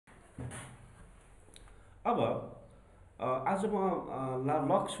अब आज म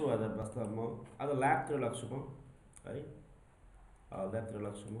लग्छु आज वास्तवमा म आज ल्याबतिर लग्छु म है ल्याबतिर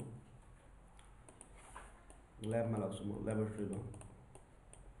लग्छु म ल्याबमा लग्छु म ल्याबोरेटरीमा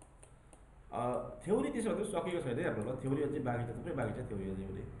थ्योरी त्यसो भने सकेको छैन है हाम्रो ल थ्योरी अझै बाँकी छ थुप्रै बाँकी छ थ्योरी अझै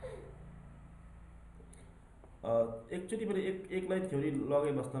पनि एकचोटि मैले एक लाइन थ्योरी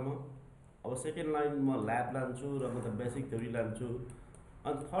लगेँ वास्तवमा अब सेकेन्ड लाइन म ल्याब लान्छु र मतलब बेसिक थ्योरी लान्छु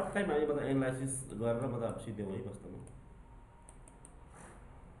अनि थर्ड टाइम हामी मतलब एनालाइसिस गरेर मतलब सिद्ध्याउँ है वास्तवमा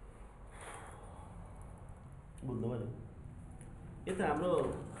बुझ्नुभयो नि यता हाम्रो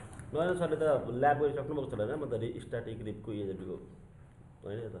नरेन्द्र सरले त ल्याब गरिसक्नु भएको छ होइन मतलब स्ट्याटिक रिपको एजेन्टको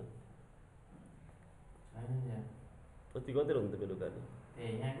होइन यता छैन यहाँ कति गर्दै रहनु त बेलुका नि ए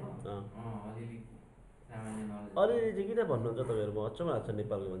यहाँको अलिअलि सामान्य नलेज अलिअलि चाहिँ किन भन्नुहुन्छ तपाईँहरू म अचम्म लाग्छ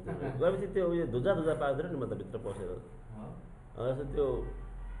नेपालको मान्छेहरू गएपछि त्यो उयो धुजा धुजा पार्दैन नि मतलब भित्र पसेर हो जस्तो त्यो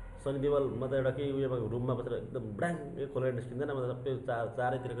शनि देवल मतलब एउटा केही उयोमा रुममा बसेर एकदम ब्राङ खोलेर निस्किँदैन मतलब सबै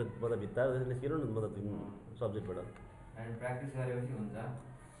चारैतिरको मतलब भित्ताहरू निस्किनु नि मतलब सब्जेक्टबाट अनि प्र्याक्टिस गरेपछि हुन्छ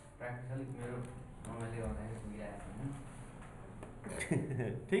प्र्याक्टिस अलिक मेरो रमाइलो गर्दाखेरि पुगिरहेको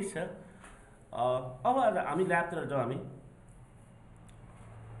ठिक छ अब आज हामी ल्याबतिर जाउँ हामी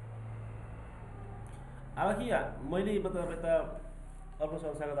अब कि मैले मतलब यता अर्को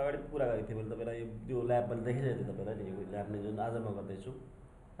संस्थाको त अगाडि पनि कुरा गरेको थिएँ मैले तपाईँलाई त्यो ल्याब मैले देखिसकेको थिएँ तपाईँलाई नि यो ल्याब नै जुन आज म गर्दैछु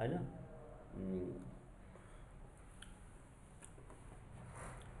होइन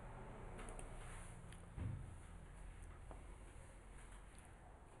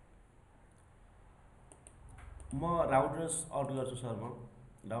म राउटर्स आउट गर्छु सर म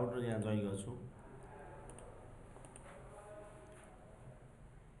राउटर यहाँ जोइन गर्छु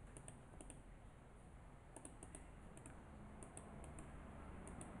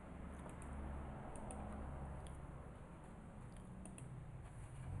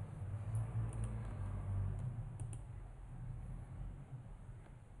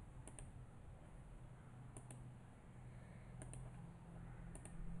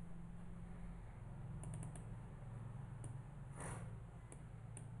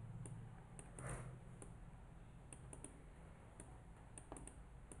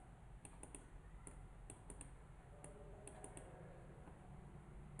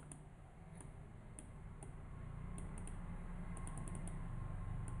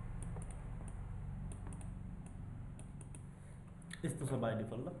यस्तो छ बाई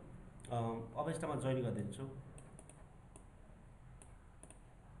डिफल्ट ल अब यसमा जोइन गरिदिन्छु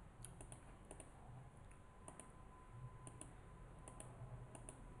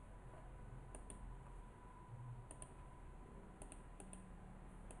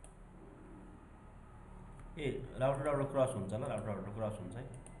ए राउटर राउटर क्रस हुन्छ ल राउटर राउटर क्रस हुन्छ है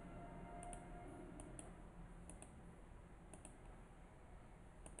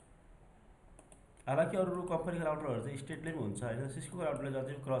हालांकि अरू कम्पनीको राउटरहरू चाहिँ स्टेटले पनि हुन्छ होइन सिस्कोको राउटरले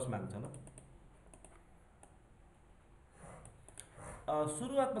जति पनि क्रस माग्छ ल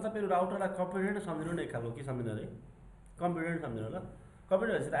सुरुवातमा तपाईँहरू राउटरलाई कम्प्युटर सम्झिनु न एक खालको के सम्झिनु अरे कम्प्युटर सम्झिनु ल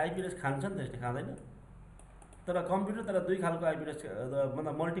कम्प्युटर भनेपछि त आइपी एड्रेस खान्छ नि त यसले खाँदैन तर कम्प्युटर तर दुई खालको आइपी एड्रेस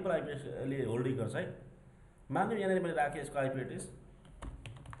मतलब मल्टिपल आइपी एड्रेसले होल्डिङ गर्छ है मान्नु यहाँनिर मैले राखेँ यसको आइपी एड्रेस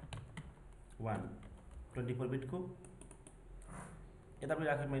 1 24 बिटको यता पनि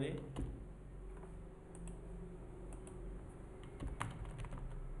राखेँ मैले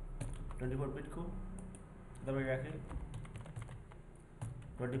 24 बिटको यता पनि राखेँ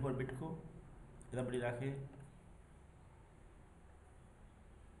 24 बिटको यता पनि राखेँ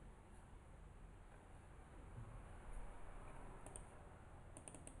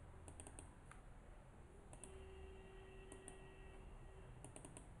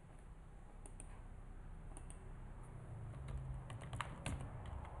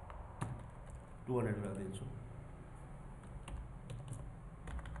 200 राखिदिन्छु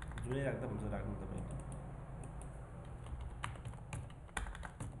जुनै राख्दा हुन्छ राख्नु तपाईँले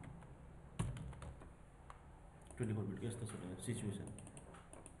 24 बिटको यस्तो छ सिचुएसन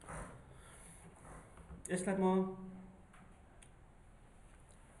यसलाई म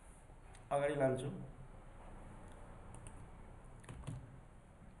अगाडि लान्छु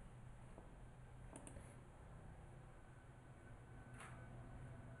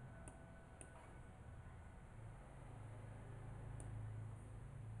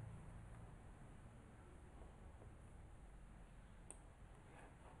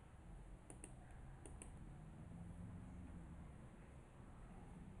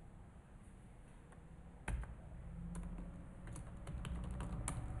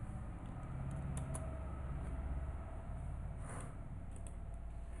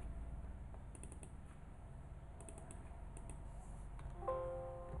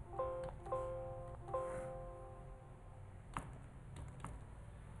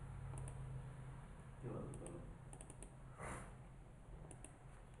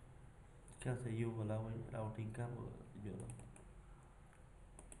कहाँ छ यो होला होइन राउटिङ कहाँ यो होला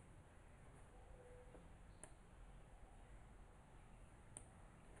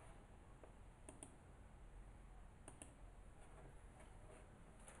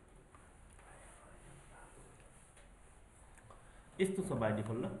यस्तो छ बाइ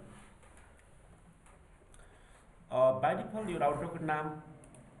डिफल्ट ल बाइ डिफल्ट यो राउटरको नाम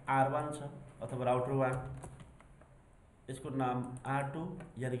R1 छ अथवा राउटर 1 यसको नाम R2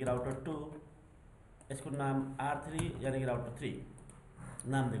 यानी कि राउटर 2 यसको नाम R3 यानी कि राउटर 3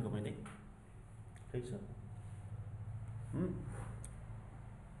 नाम दिएको मैले ठीक छ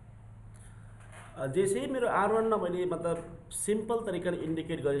जैसे मेरो R1 मा मैले मतलब सिम्पल तरिकाले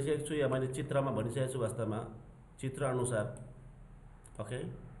इन्डिकेट गरिसकेको छु या मैले चित्रमा भनिसकेको छु वास्तवमा चित्र अनुसार okay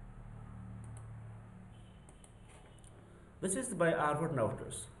this is by R1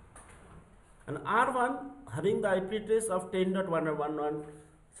 routers and R1 having the IP address of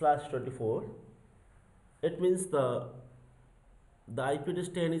 10.1.1/24 it means the IP address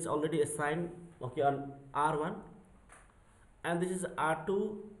 10 is already assigned okay on R1 and this is R2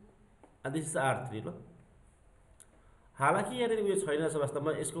 and this is R3 ल हालांकि यहाँ उयो छैन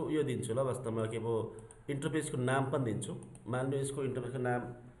वास्तवमा यसको उयो दिन्छु ल वास्तवमा के भो इन्टरफेसको नाम पनि दिन्छु मान्नु यसको इन्टरफेसको नाम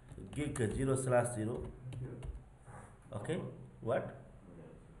gig 0/0 ओके व्हाट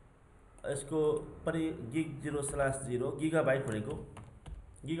यसको पनि gig 0/0 गिगाबाइट भनेको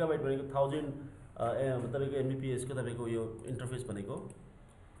 1000 तपाईको एमबीपीएस को तपाईको यो इन्टरफेस भनेको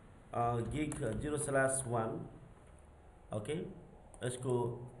gig 0/1 ओके यसको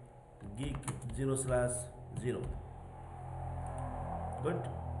gig 0/0 गुड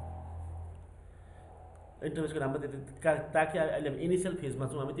इन्टरफेसको नाम पनि ताकि अहिले हामी इनिशियल फेजमा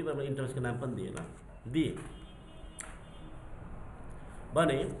छौँ हामी त्यो बेलामा इन्टरफेसको नाम पनि दिएन दिए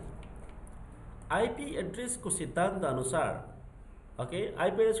भने आईपी एड्रेसको सिद्धान्त अनुसार ओके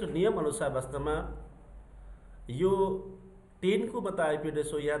आईपी एड्रेसको नियम अनुसार वास्तवमा यो 10 को मात्र आईपी एड्रेस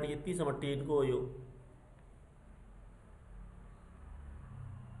हो यहाँदेखि 30 सम्म 10 को हो यो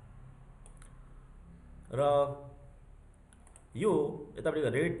र यो यतापट्टिको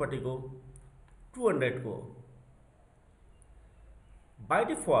रेड पट्टिको 200 को by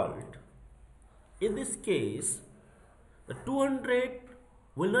default in this case the 200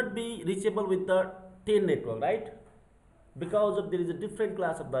 will not be reachable with the 10 network right because of there is a different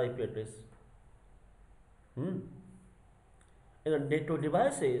class of the IP address in the network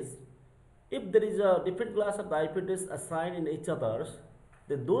devices if there is a different class of the IP address assigned in each others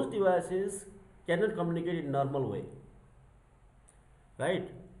then those devices cannot communicate in normal way right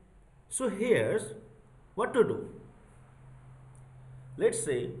so here's what to do let's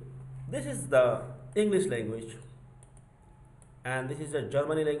say this is the English language and this is the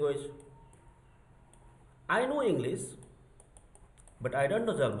Germany language I know English but I don't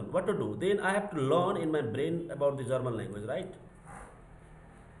know German what to do then I have to learn in my brain about the German language right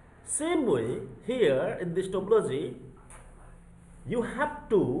same way here in this topology you have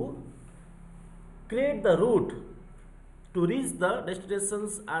to create the route to reach the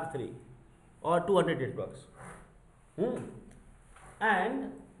destinations R3 or 200 networks and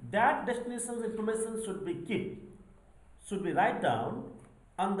that destinations information should be write down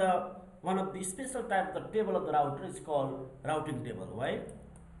on the one of the special type of the table of the router is called routing table right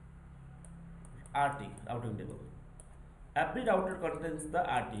RT routing table every router contains the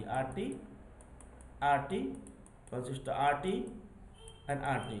RT consists of RT and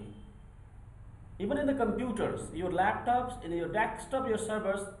RT even in the computers your laptops in your desktop your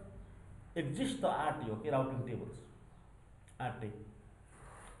servers exist the RT okay routing tables RT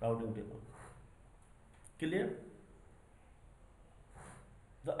routing table clear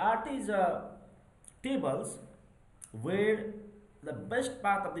the RT is tables where the best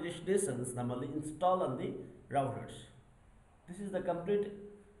path of the destinations normally installed on the routers this is the complete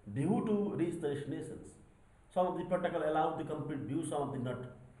view to reach the destinations some of the protocol allow the complete view some of the not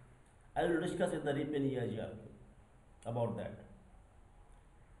I will discuss in the replay here about that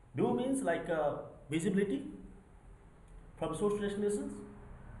view means like visibility from source to destinations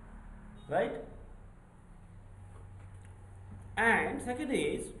right and second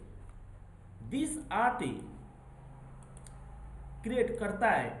is this RT create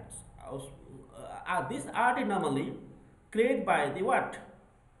karta hai this RT normally created by the what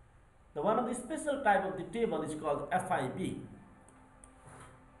the one of the special type of the table is called FIB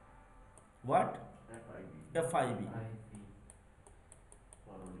what FIB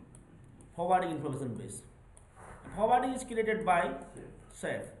forwarding information base forwarding is created by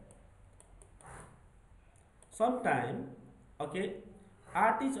SAF sometime okay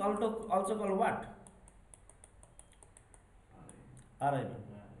RT is also called what RIB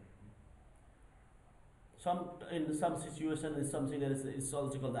in some situation, in some scenarios, it's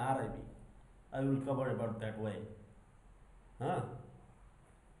also called the RIP. I will cover about that way. Huh?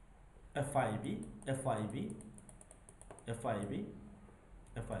 FIB, FIB, FIB,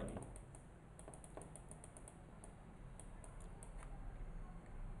 FIB.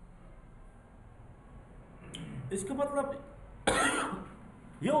 यसको मतलब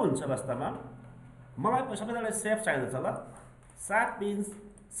यो हुन्छ वास्तवमा मलाई सबैजना safe चाहिन्छ ल SAP means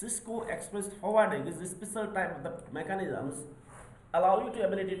Cisco Express Forwarding is a special type of the mechanisms allow you to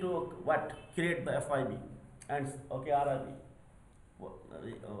ability to what create the FIB and okay RIB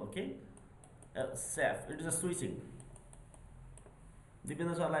okay SAF it is a switching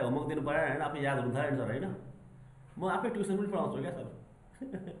Dipendra सरलाई homework दिनु पर्यो हैन आफै याद हुनु थाल्यो sir हैन म आफै ट्युसन पनि पढाउँछु क्या सर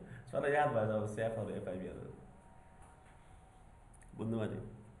सरलाई याद भएछ अब SAF हरु FIB हरु बुझ्नु भयो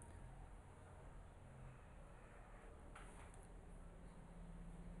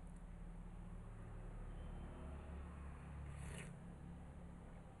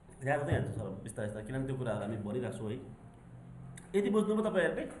याद हुँदै हाल्छ सर बिस्तारै बिस्तारै किनभने त्यो कुराहरू हामी भनिराख्छौँ है यति बुझ्नुभयो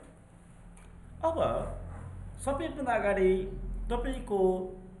तपाईँहरूले अब सबैभन्दा अगाडि तपाईँको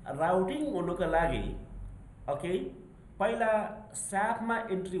राउटिङ हुनुको लागि ओके पहिला SAP-मा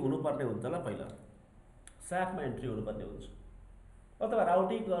एन्ट्री हुनुपर्ने हुन्छ ल पहिला SAP-मा एन्ट्री हुनुपर्ने हुन्छ अथवा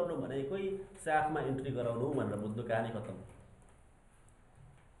राउटिङ गर्नु भनेकै SAP-मा एन्ट्री गराउनु भनेर बुझ्नु कहानी खतम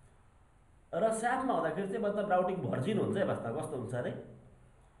र SAP-मा हुँदाखेरि चाहिँ मतलब राउटिङ भर्जिन हुन्छ है वास्तवमा कस्तो हुन्छ अरे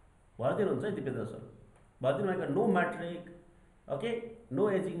भर्जिन हुन्छ है दिपेन्द्र सर भर्जिन भनेको no matric okay no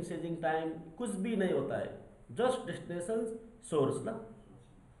ageing सेजिंग time कुछ भी नहीं होता है जस्ट डेस्टिनेसन सोर्स ल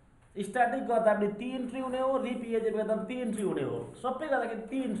स्टार्टिङ गर्दा पनि 3 एन्ट्री हुने हो रिपिएज गर्दा पनि 3 एन्ट्री हुने हो सबै गर्दाखेरि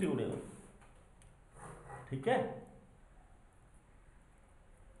 3 एन्ट्री हुने हो ठीक है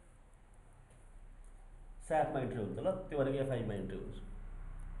SAP-मा एन्ट्री हुन्छ ल त्यो भनेको FI-मा एन्ट्री हुन्छ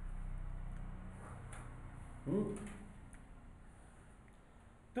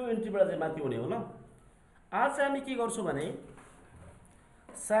त्यो एन्ट्रीबाट चाहिँ माथि हुने हो ल आज चाहिँ हामी के गर्छौँ भने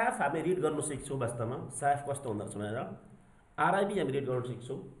SAF हामी रिड गर्न सिक्छौँ वास्तवमा SAF कस्तो हुँदो रहेछ भनेर RIB हामी रिड गर्न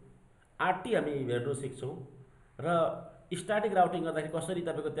सिक्छौँ RT हामी हेर्न सिक्छौँ र स्ट्याटिक राउटिङ गर्दाखेरि कसरी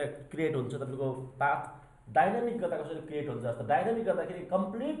तपाईको त्यहाँ क्रिएट हुन्छ तपाईको पाथ डाइनामिक गर्दा कसरी क्रिएट हुन्छ जस्तो डाइनामिक गर्दाखेरि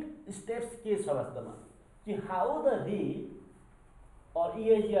कम्प्लिट स्टेप्स के छ वास्तवमा कि how the read or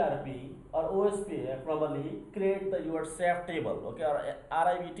EAGRP or OSP probably create the your SAF table okay or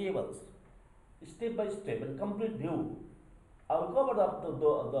RIB tables step by step and complete view. I will cover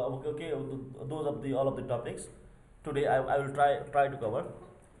the okay those of the all of the topics today. I will try to cover.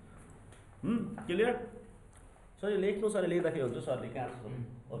 Clear? So you लेख्नु sir लेख्दाखेरि हुन्छ सरले कहाँ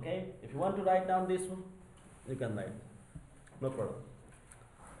okay if you want to write down this one you can write no problem.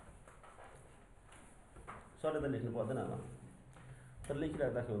 सरले त लेख्नु पर्दैन होला तर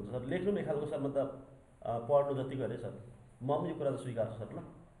लेखिराख्दाखेरि हुन्छ सर लेख्नु एक खालको सर मतलब पढ्नु जति गरे सर म पनि यो कुरा त स्वीकार्छु सर ल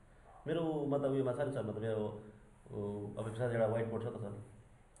मेरो मतलब उयोमा छ नि सर मतलब मेरो अब पछाडि एउटा व्हाइट बोर्ड छ त सर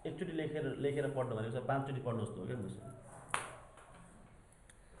एकचोटि लेखेर पढ्नु भनेको सर 5 चोटि पढ्नु जस्तो हो क्या सर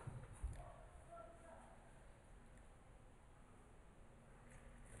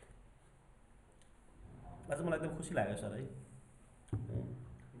आज मलाई एकदम खुसी लाग्यो सर है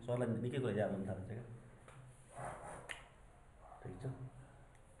सरलाई निकै कुरा याद हुन थालेछ क्या ठीक छ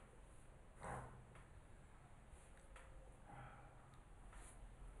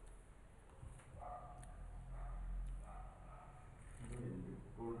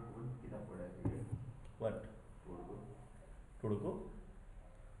What? Toduko?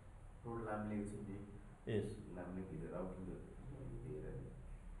 Todu lamle usindi. Yes. Lamle ki routing दिएर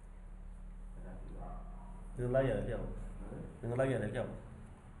त्यो लागि क्या हो त्यो लागि क्या हो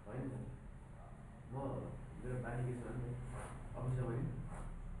हैन म मेरो बानी के छ भने अफिसमा पनि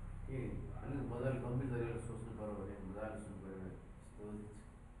के अलि मजाले कम्प्लिट गरेर सोच्नु पर्यो भने मजाले सुन्नु पर्यो भने यस्तो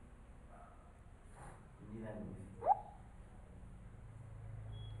निराले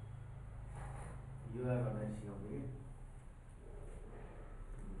योगा गर्न सिकाउँथे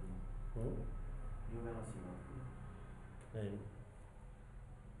कि योगामा सिकाउँथे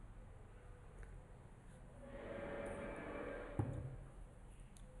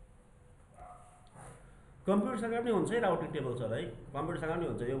कम्प्युटरसँग पनि हुन्छ है राउटिङ टेबल सर है कम्प्युटरसँग पनि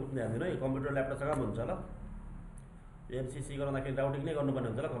हुन्छ यो ध्यान दिनु है कम्प्युटर ल्यापटपसँग पनि हुन्छ ल एमसीसी गर्दाखेरि राउटिङ नै गर्नुपर्ने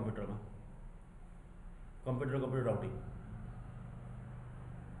हुन्छ ल कम्प्युटरमा कम्प्युटर राउटिङ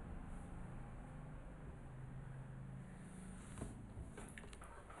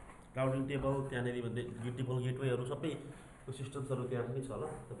राउटिङ टेबल त्यहाँनिर टेबल गेटवेहरू सबै सिस्टम्सहरू त्यहाँ पनि छ ल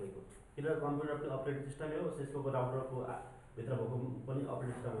तपाईँको किनभने कम्प्युटर पनि अपरेटिङ सिस्टमै हो सिस्कोको राउटरको भित्र भएको पनि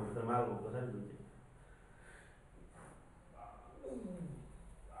अपरेटिङ सिस्टम हो भित्र माल भएको छ नि जुन चाहिँ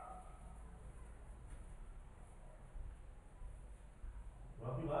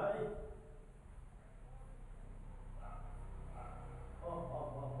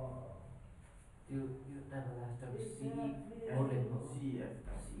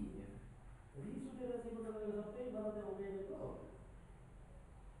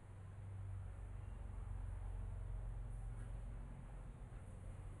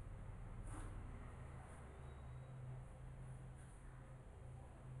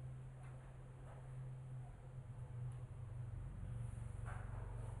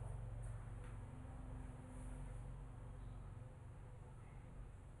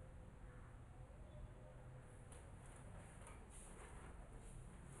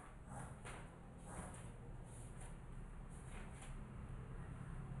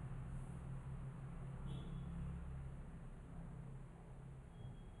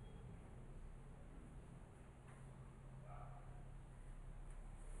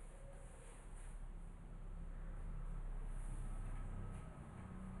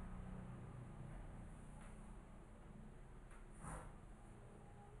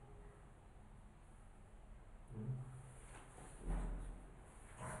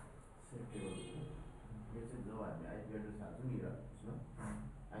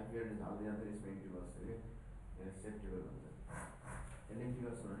एफियर हाल्दै जाँदा यसमा इन्ट्री बस्छ क्या यहाँ सेट टेबल भन्छ यसले के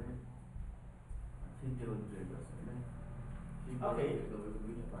गर्छ भने फिब टेबल क्रिएट गर्छ होइन फिब Okay. तपाईँको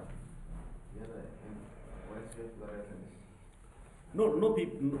दुईवटा पार्ट यहाँ त ओएसपिएफ गरेर छ नि नो फिप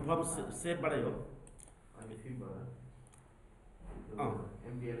फ्रम सेपबाटै हो अनि फिबबाट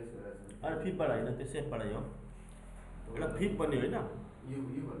एमपिएलएस गरेर छ अनि फिपबाट होइन त्यो सेपबाटै हो एउटा फिप भन्ने होइन यो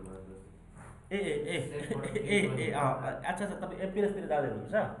भन्नुभयो जस्तो ए ए ए ए ए अच्छा तपाईँ एमपिएसतिर जाँदै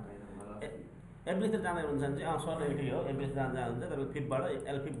हुनुहुन्छ एमपिएसतिर जाँदै हुनुहुन्छ भने चाहिँ सरले ठिक हो एमपिएस जानुहुन्छ तपाईँको फिपबाट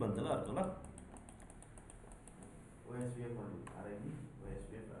एलफिप भन्छ ल अर्को ल ओएसपिएफ अनि आरआइबी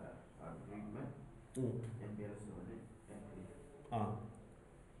ओएसपिएफ ग्रिडमा एमपिएलएस हो भने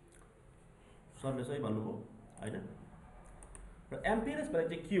सरले सही भन्नुभयो होइन र एमपिएलएस भनेको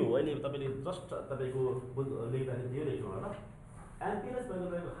चाहिँ के हो अहिले तपाईँले जस्ट तपाईँको लेख्दाखेरि त्यो लेख्नु होला ल एमपिएलएस भनेको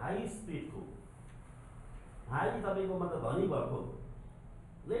तपाईँको हाई स्पिडको हाई तपाईँको मतलब धनी भएको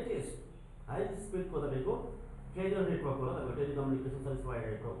लेटेस्ट हाई स्पिडको तपाईँको क्यारियर नेटवर्क होला तपाईँको telecommunication service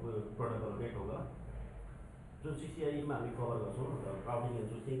provider protocol network होला जुन सिसिआईमा हामी कभर गर्छौँ राउटिङ एन्ड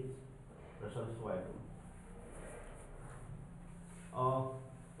स्विचिङ र सर्भिस प्रोभाइडर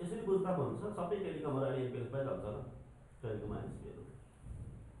यसरी बुझ्दा हुन्छ सबै टेलिकमहरू अहिले एमपिएलएसमै चल्छ ल टेलिकम आइएसपीहरू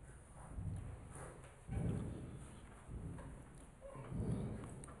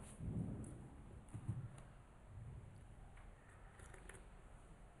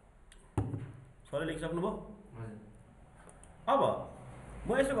सरले लेखिसक्नुभयो अब म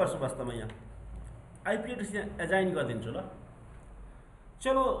यसो गर्छु वास्तवमा यहाँ आइपी एड्रेस यहाँ एजाइन गरिदिन्छु ल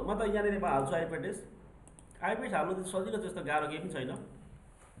चलो म त यहाँनिर हाल्छु आइपी एड्रेस हाल्नु त सजिलो त्यस्तो गाह्रो केही पनि छैन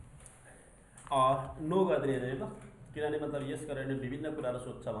नो गरिदिने अरे ल किनभने मतलब यस गरेर विभिन्न कुराहरू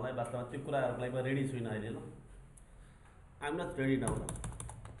सोध्छ मलाई वास्तवमा त्यो कुराहरूको लागि म रेडी छुइनँ अहिले ल आइम नट रेडी नाउ ल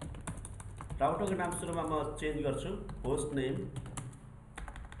राउटरको नाम सुरुमा म चेन्ज गर्छु होस्ट नेम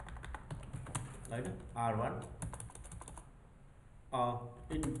होइन R1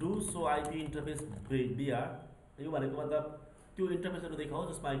 in do so IP interface BR यो भनेको मतलब त्यो इन्टरफेसहरू देखाओ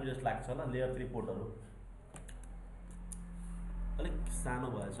जसमा आइपी एड्रेस लाग्छ ल लेयर 3 पोर्टहरू अलिक सानो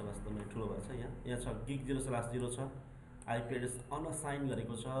भएछ वास्तवमा ठुलो भएछ यहाँ छ गिग 0/0 छ आइपी एड्रेस अनअसाइन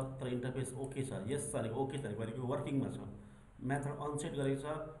गरेको छ तर इन्टरफेस ओके छ यस भनेको ओके भनेको वर्किङमा छ मेथड अनसेट गरेको छ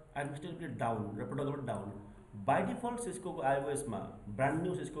एडमिनिस्ट्रेटिभली डाउन र protocol down by default Sissoco आइओएसमा brand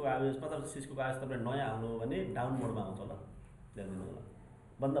new Sissoco आइओएसमा तपाईँ सिस्कोको आइओएस तपाईँ नयाँ आउनु हो भने डाउन मोडमा आउँछ ल ध्यान दिनु होला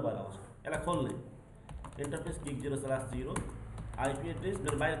बन्द भएर आउँछ यसलाई खोल्ने इन्टरफेस गिग 0/0 आइपी एड्रेस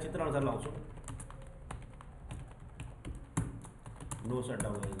मेरो बाहिर चित्र अनुसार लाउँछु नो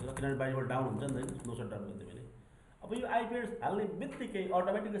सटडाउन गरिदिन्छ ल किनभने बाई डिफल्ट डाउन हुन्छ नि त नो सटडाउन गरिदियो भने अब यो आइपी एड्रेस हाल्ने बित्तिकै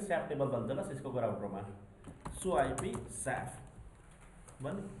अटोमेटिकली स्याफ टेबल भन्छ ल सिस्कोको राउटरमा सो आइपी स्याफ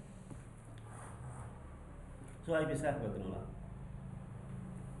भन्यो सो आइपी स्याफ गरिदिनु होला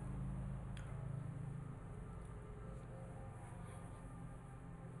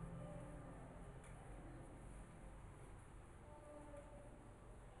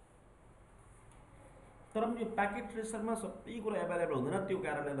तर पनि यो प्याकेट ट्रेसरमा सबै कुरा एभाइलेबल हुँदैन त्यो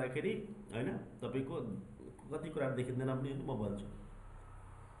कारणले गर्दाखेरि होइन तपाईँको कति कुराहरू देखिँदैन पनि म भन्छु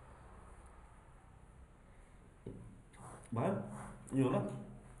भयो यो होला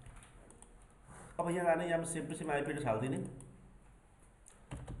अब यहाँ जाने यहाँ same to same IP address हालिदिने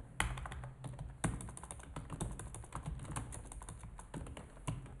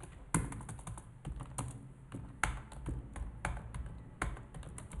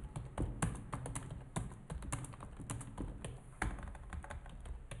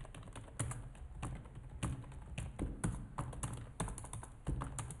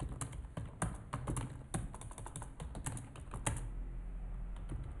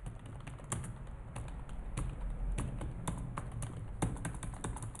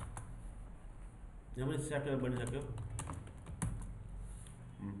यहाँ पनि स्याफ्टवेयर बनिसक्यो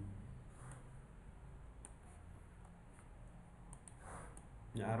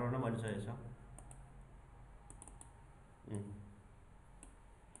यहाँ R1 बनिसकेको छ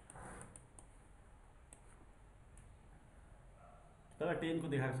तर 10 को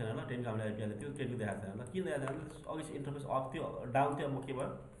देखाएको छैन ल 10 को हामीले आइपी हालेको थियो 10 को देखाएको छैन ल किन देखाएको छैन अघि इन्टरफेस अफ थियो डाउन थियो अब के भयो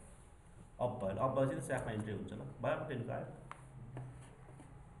अफ भयो अफ भएपछि त स्याफमा इन्ट्री हुन्छ ल भयो 10 को आयो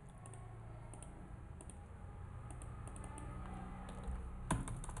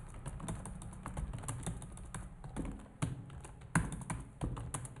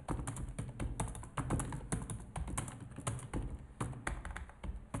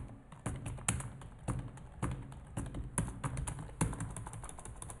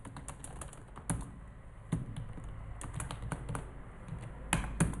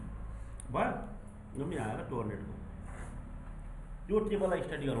भयो यो पनि आएर 200 को यो टेबललाई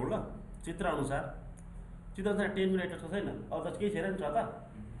स्टडी गरौँ ल। चित्र अनुसार 10 को एड्रेस छैन, अब त केही छैन नि, छ त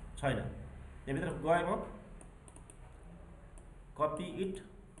छैन। यहाँभित्र गए म कपी इट,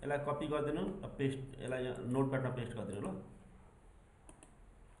 यसलाई कपी गरिदिनु र पेस्ट, यसलाई यहाँ नोटप्याडमा पेस्ट गरिदिनु ल।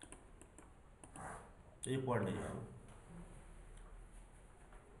 यो पढ्ने हो।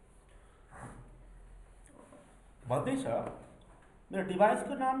 भन्दैछ मेरो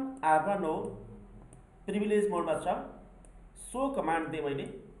डिभाइसको नाम आर्बा नो प्रिभिलेज मोडमा छ। सो कमान्ड दिएँ मैले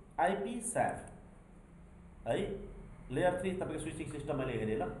आइपी स्याफ है। लेयर 3 तपाईँको स्विचिङ सिस्टम मैले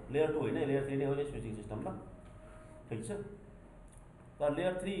हेरेँ ल। लेयर 2 होइन, लेयर 3 नै हो स्विचिङ सिस्टम ल, ठिक छ। तर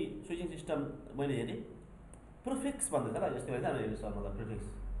लेयर 3 स्विचिङ सिस्टम मैले हेरेँ। प्रिफिक्स भन्दैछ ल, यस्तै होइन हेर्नु सर, मतलब प्रिफिक्स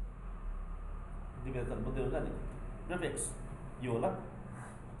दिपेन्द्र बुझ्दै हुन्छ नि। प्रिफिक्स यो हो ल,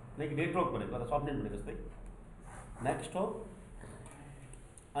 लाइक नेटवर्क भनेको त सबनेट भनेको जस्तै। नेक्स्ट हो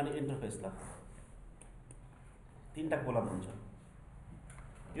अनि इन्टरफेस ल, 3टा कोलम हुन्छ।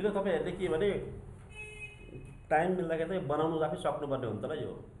 यो त तपाईँहरूले के भने टाइम मिल्दाखेरि चाहिँ बनाउनु आफै सक्नुपर्ने हुन्छ ल।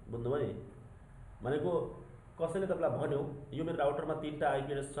 यो बुझ्नुभयो नि, भनेको कसैले तपाईँलाई भन्यो यो मेरो राउटरमा 3टा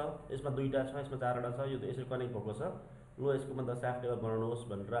आइपी एड्रेस छ, यसमा 2टा छ, यसमा 4वटा छ, यो त यसरी कनेक्ट भएको छ, ल यसको मतलब स्याफ टेबल बनाउनुहोस्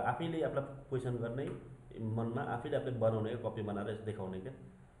भनेर आफैले आफूलाई क्वेसन गर्ने मनमा, आफैले आफूले बनाउने, कपी बनाएर यसो देखाउने क्या।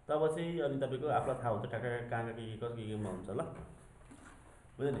 तब चाहिँ अनि तपाईँको आफूलाई थाहा हुन्छ ठ्याक्क कहाँ केमा हुन्छ ल,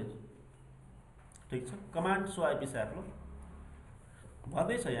 बुझ्यो नि, ठिक छ। कमान्ड सो आइपी स्याफ ल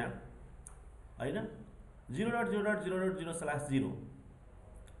भन्दैछ यहाँ होइन। 0.0.0.0/0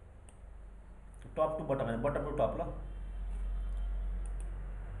 टप टु बटम होइन, बटम टु टप ल।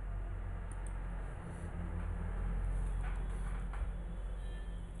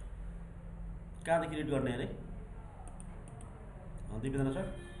 कहाँदेखि रिड गर्ने अरे दिपेन्द्र सर?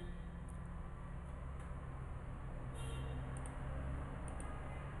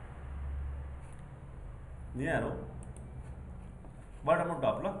 यहाँ हो बटम टु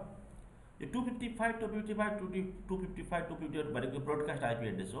टप ल। यो 255 भनेको ब्रोडकास्ट आइपी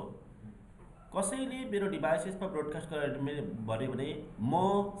एड्रेस हो। कसैले मेरो डिभाइसेसमा ब्रोडकास्ट गरेर मैले भन्यो भने म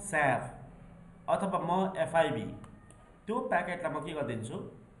स्याफ अथवा म एफआइबी त्यो प्याकेटलाई म के गरिदिन्छु,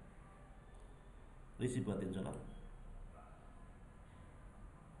 रिसिभ गरिदिन्छु ल।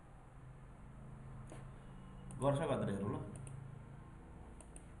 गर्छ गर्दैन हेरौँ ल।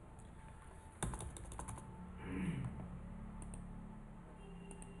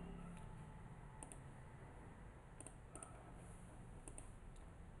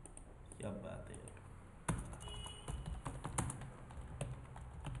 क्या बात है,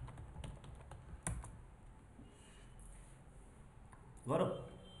 गरौँ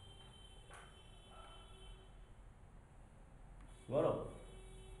गरौँ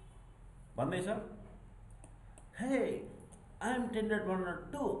भन्दैछ। हे आई एम टेन्डर वर्नर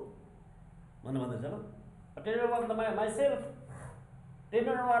 2 भन्दैछ ल। टेन्डर वर्नर त माइसेल्फ,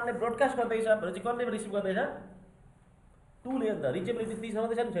 टेन्डर वर्नरले ब्रोडकास्ट गर्दैछ भने चाहिँ कसले रिसिभ गर्दैछ? 2ले अन्त रिचेबिलिटी 3 सम्म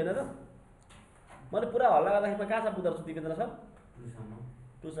चाहिँ छैन त। मैले पुरा हल्ला गर्दाखेरि कहाँ छ बुझ्दो छु दिपेन्द्र सर?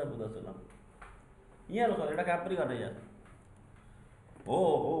 2 सम्म बुझ्दो छु ल। यहाँ सर एउटा काम पनि गर्ने यहाँ हो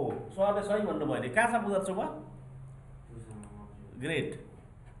सरले सही भन्नुभयो नि, कहाँ छ बुझ्दो छु म? ग्रेट।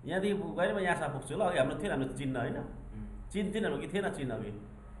 यहाँदेखि गएर म यहाँसम्म पुग्छु ल। अघि हाम्रो थिएन, हाम्रो चिन्ह होइन, चिन्थेन कि थिएन चिन्ह अघि,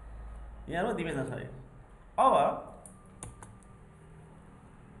 यहाँ हो दिपेन्द्र सर। अब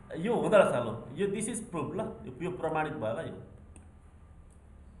यो हुँदो रहेछ ल, यो दिस इज प्रुफ ल, यो प्रमाणित भयो ल यो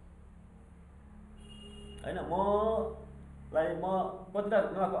होइन। म कतिवटा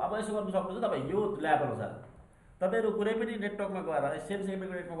अब यसो गर्नु सक्नुहुन्छ तपाईँ यो ल्याब अनुसार। तपाईँहरू कुनै पनि नेटवर्कमा गएर सेम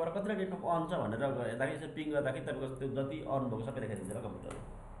नेटवर्कमा गएर कतिवटा नेटवर्क अन छ भनेर हेर्दाखेरि यसो पिङ गर्दाखेरि तपाईँको त्यो जति अन भएको सबै देखाइदिन्छ ल कम्प्युटरमा।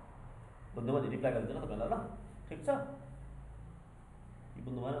 बुझ्नुभयो नि, रिप्लाई गरिदिन्छ ल तपाईँलाई ल, ठिक छ।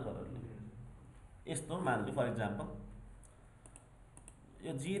 बुझ्नु भएन सरहरूले? यस्तो मान्छु फर इक्जाम्पल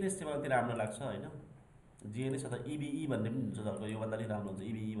यो जिएनएस चाहिँ मलाई राम्रो लाग्छ होइन। जिएनएस अथवा इबिई भन्ने पनि हुन्छ सरको, योभन्दा अलिक राम्रो हुन्छ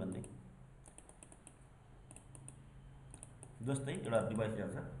इबिई भन्ने। जस्तै एउटा डिभाइस यहाँ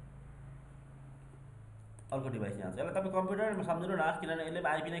छ, अर्को डिभाइस यहाँ छ, यसलाई तपाईँ कम्प्युटरमा सम्झिनु न, किनभने यसले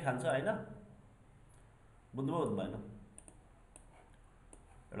आइपी नै खान्छ होइन। बुझ्नुभयो बुझ्नु भएन?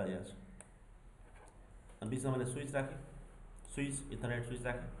 एउटा यहाँ छ अनि बिचमा मैले स्विच राखेँ, स्विच इथरनेट स्विच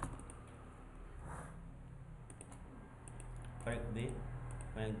राखेँ, कनेक्ट दिएँ,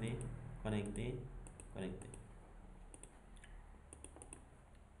 कनेक्ट दिएँ, कनेक्ट दिएँ, कनेक्ट दिएँ।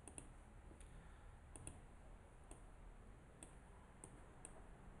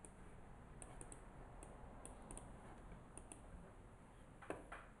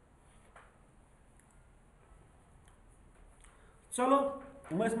 चलो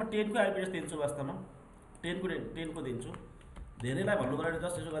म यसमा 10 को आइपी एड्रेस दिन्छु, वास्तवमा 10 को दिन्छु। धेरैलाई भन्नु पऱ्यो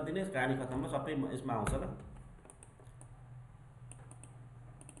जस्ट यसो गरिदिने, कहानी खत्तममा सबै यसमा आउँछ ल।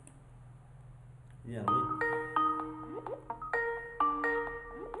 यहाँ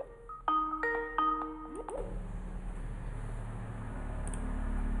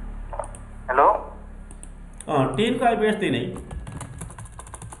हेलो 10 को आइपी एड्रेस त्यही नै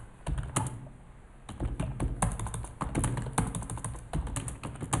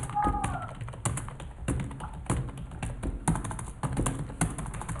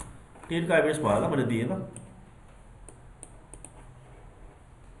 10 को आइपी एड्रेस भयो होला मैले दिएँ ल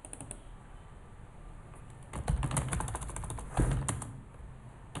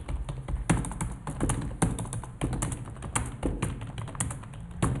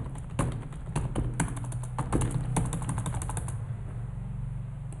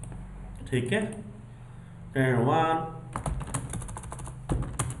ठीक है 1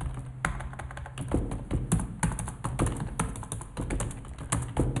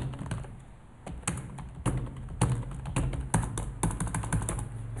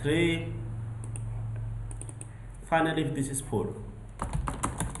 3 finally this is 4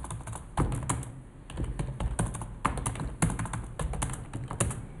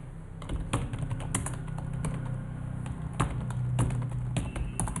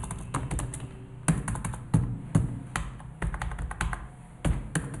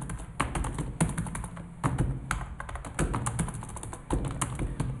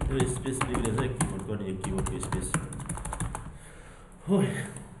 space बिग्रेछ keyboard गर्ने यो कीबोर्डको स्पेस हो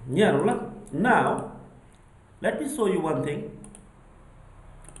यहाँ हेरौँ ल now let me show you one thing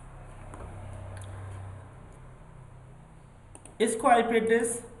यसको आइपी एड्रेस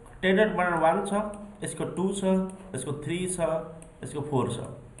 10.1 छ यसको 2 छ यसको 3 छ यसको 4 छ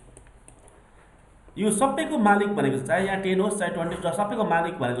यो सबैको मालिक भनेको चाहे यहाँ 10 होस् चाहे 20 होस् सबैको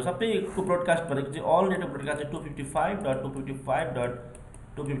मालिक भनेको सबैको ब्रोडकास्ट भनेको चाहिँ अल नेटवर्क ब्रोडकास्ट चाहिँ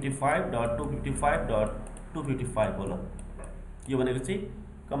 255.255.255.255.255 हो ल यो भनेको चाहिँ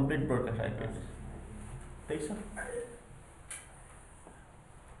कम्प्लिट ब्रोडकास्ट आइपी एड्रेस ठीक छ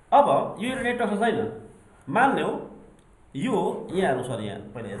अब यो नेटवर्क छैन मान लियौ यो यहाँ हेर्नु सर यहाँ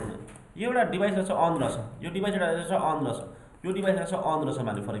पहिला हेर्नु न यो एउटा डिभाइस रहेछ अन रहेछ यो डिभाइस एउटा रहेछ अन रहेछ यो डिभाइस रहेछ अन रहेछ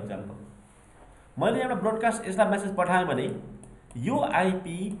माने फर इक्जाम्पल मैले एउटा ब्रोडकास्ट यसलाई मेसेज पठाएँ भने यो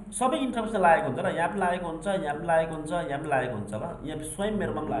आइपी सबै इन्फर्मेसन लागेको हुन्छ र यहाँ पनि लागेको हुन्छ यहाँ पनि लागेको हुन्छ यहाँ पनि लागेको हुन्छ ल यहाँ स्वयं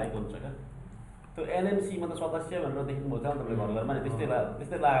मेरोमा पनि लागेको हुन्छ क्या त्यो एनएमसीमा त सदस्य भनेर देख्नुभएको छ नि तपाईँले घर घरमा नि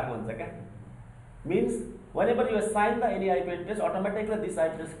त्यस्तै लागेको हुन्छ क्या means whenever you assign the any IP address automatically this IP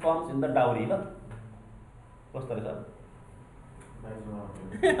address comes in the dowry ल कस्तो रहेछ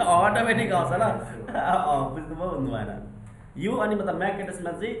अटोमेटिक आउँछ ल बुझ्नुभयो भन्नु भएन यो अनि मतलब म्याक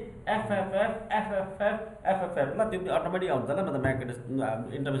एड्रेसमा चाहिँ FFF ल त्यो अटोमेटिक आउँछ ल मतलब म्याक एड्रेस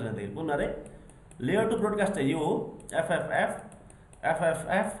इन्टरफेसमा देखेको कुन अरे लेयर 2 ब्रोडकास्ट चाहिँ यो हो FFF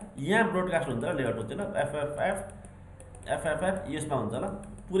यहाँ ब्रोडकास्ट हुन्छ ल लेयर 2 चाहिँ ल FFF यसमा हुन्छ ल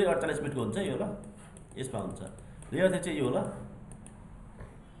पुरै 48 बिटको हुन्छ यो ल यसमा हुन्छ लेयर 3 चाहिँ यो ल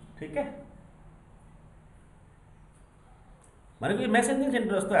ठीक है भनेको यो मेसेजिङ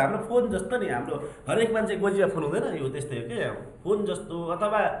सेन्टर जस्तो हाम्रो फोन जस्तो नि हाम्रो हरेक मान्छे गोजिया फोन हुँदैन यो त्यस्तै हो के फोन जस्तो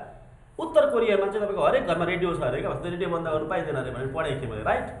अथवा उत्तर कोरियामा चाहिँ तपाईँको हरेक घरमा रेडियो छ अरे क्या रेडियो बन्द गर्नु पाइँदैन अरे भने पढेको थिएँ मैले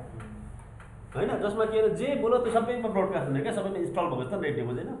राइट होइन जसमा के अरे जे बोलो त्यो सबैमा ब्रोडकास्ट हुने क्या सबैमा इन्स्टल भएको जस्तो रेडियो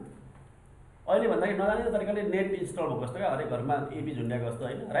बुझेन अहिले भन्दाखेरि नजानिने तरिकाले नेट इन्स्टल भएको जस्तो क्या हरेक घरमा एपी झुन्ड्याएको जस्तो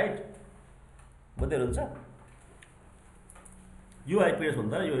होइन राइट बुझ्दै हुन्छ यो आइपिएस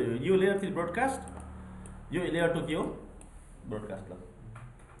हुन्छ यो लेयर 3 ब्रोडकास्ट यो लेयर 2 के हो ब्रोडकास्ट ल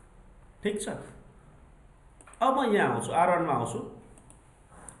ठीक छ अब म यहाँ आउँछु R1 मा आउँछु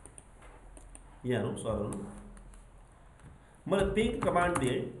यहाँ हेरौँ सरल मैले पिङ कमान्ड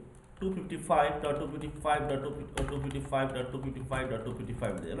दिएँ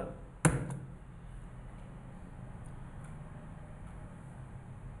 255.255.255.255.255 दिएँ ल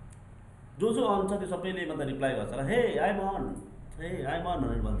जो अन छ त्यो सबैले मतलब रिप्लाई गर्छ ल हे आइम अन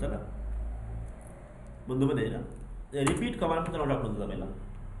भनेर भन्छ ल बुझ्नु पनि होइन रिपिट कमान्ड पनि चलाउनु सक्नुहुन्छ तपाईँलाई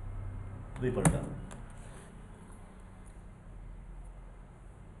दुईपल्ट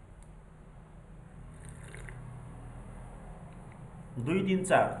 2 3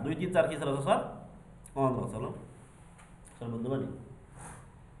 4 के छ रहेछ सर अन रहेछ ल सर बुझ्नुभयो नि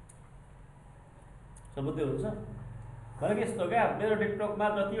सर बुझ्दै हुन्छ भनेको यस्तो क्या मेरो नेटवर्कमा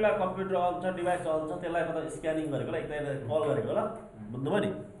जतिवटा कम्प्युटर अन छ डिभाइस अन छ त्यसलाई मतलब स्क्यानिङ गरेको ल एकतालाई कल गरेको ल बुझ्नुभयो नि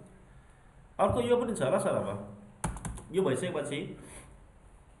अर्को यो पनि छ ल सर अब यो भइसकेपछि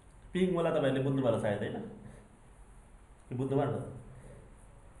पिङ वाला तपाईहरुले बुझ्नु भयो सायद हैन यो बुझ्नु भयो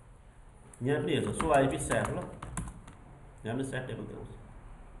यहाँ पनि हेर्छ सो आइपी स्याट ल यहाँ पनि स्याट टेबल दिनुहोस्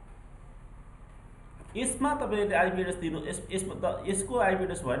यसमा तपाईले आइपी एड्रेस दिनु यसमा त यसको आइपी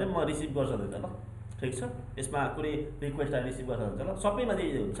एड्रेस भयो भने म रिसिभ गर्छ दिन्छ ल ठीक छ यसमा कुनै रिक्वेस्ट रिसिभ गर्छ हुन्छ ल सबैमा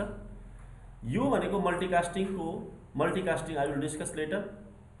यही हुन्छ यो भनेको मल्टिकास्टिङ आई विल डिस्कस लेटर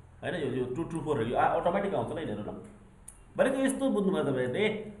हैन। यो 2 टु 4 यो अटोमेटिक आउँछ ल यिनीहरु ल। भनेको यस्तो बुझ्नुभयो तपाईहरुले,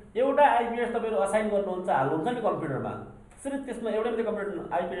 एउटा आइपी एड्रेस तपाईहरु असाइन गर्नुहुन्छ हाल्नुहुन्छ नि कम्प्युटरमा, सिर्फ त्यसमा एउटै मात्रै कम्प्युटर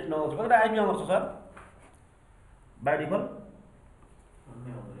आइपी एड्रेस नआउँछ। कतिवटा आइपी आउँछ सर बाइ डिफल्ट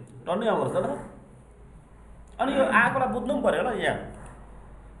टन्नै आउँछ ल। अनि यो आएकोलाई बुझ्नु पनि पर्यो ल। यहाँ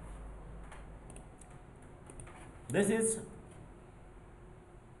this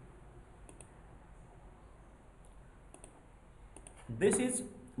is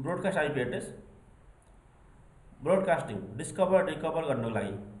broadcast IP address. Broadcasting discover recover गर्नको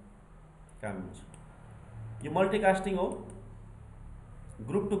लागि काम हुन्छ। यो मल्टिकास्टिङ हो,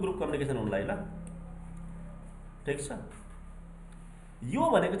 ग्रुप टु ग्रुप कम्युनिकेसन हुनलाई ल। ठिक छ। यो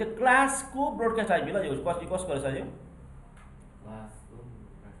भनेको चाहिँ क्लासको ब्रोडकास्ट आइपी ल। यो कसको रहेछ यो? क्लासको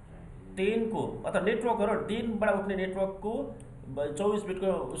ब्रोडकास्ट आइपी 10 को अथवा नेटवर्क हो र 10 बाट उठ्ने नेटवर्कको 24 बिटको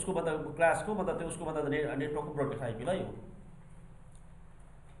उसको मतलब क्लासको मतलब त्यो उसको मतलब नेटवर्कको ब्रोडकास्ट आइपी ल। यो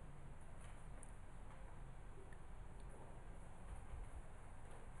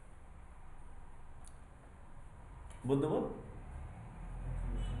बुझ्नुभयो?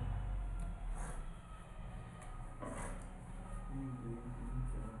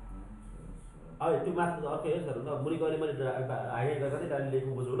 अब त्यो माथि अर्कै हो सर ल। मुनि गरे मैले हाइलाइट गर्दै डाइरेक्ट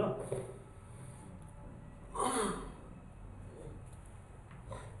लेख्नु बुझ्नु ल।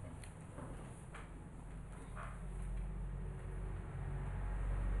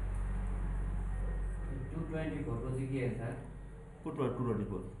 के सर?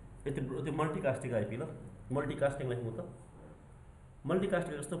 224 त्यो मल्टिकास्टिङ आइपी ल। मल्टिकास्टिङ लेख्नु त।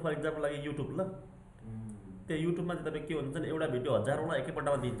 मल्टिकास्टिङ जस्तो फर इक्जाम्पल लागि युट्युब ल। त्यो युट्युबमा चाहिँ तपाईँ के हुन्छ नि, एउटा भिडियो हजारौँलाई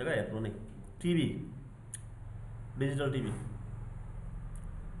एकैपल्टमा दिन्छ क्या हेर्नु नै। TV digital TV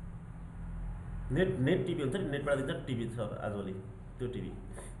net TV हुन्छ नि, नेटबाट दिन्छ टिभी सर आजभोलि त्यो टिभी।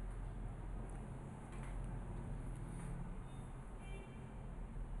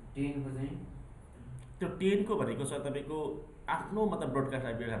 त्यो 10 को भनेको सर तपाईँको आफ्नो मतलब ब्रोडकास्ट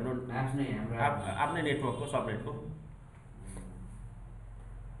आइपी हाम्रो आफ्नै नेटवर्कको सबनेटको।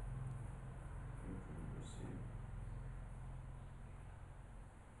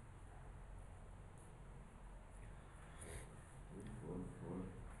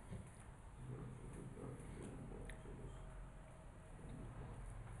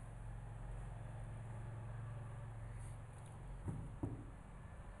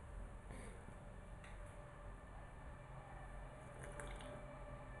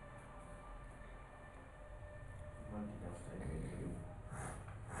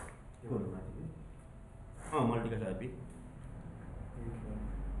 मल्टिकास्ट आइपी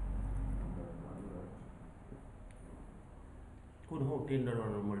कुन हो? 10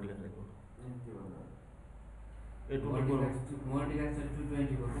 मल्टिकास्ट आइपी ए 224 मल्टिकास्ट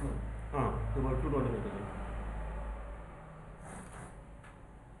 224 हो। त्यो 224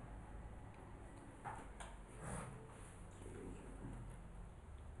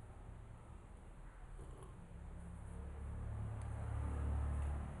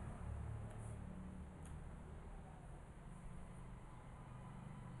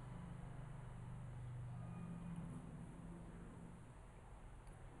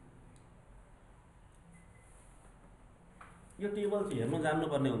 यो टेबल चाहिँ हेर्नु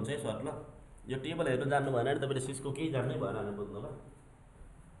जान्नुपर्ने हुन्छ है सर ल। यो टेबल हेर्नु जान्नु भएन भने तपाईँले सिस्को केही जान्नै भएन भने बुझ्नु ल।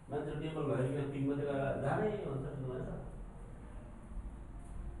 मान्छे टेबल भयो पिङ मात्रै जानै हुन्छ सुन्नु भएछ।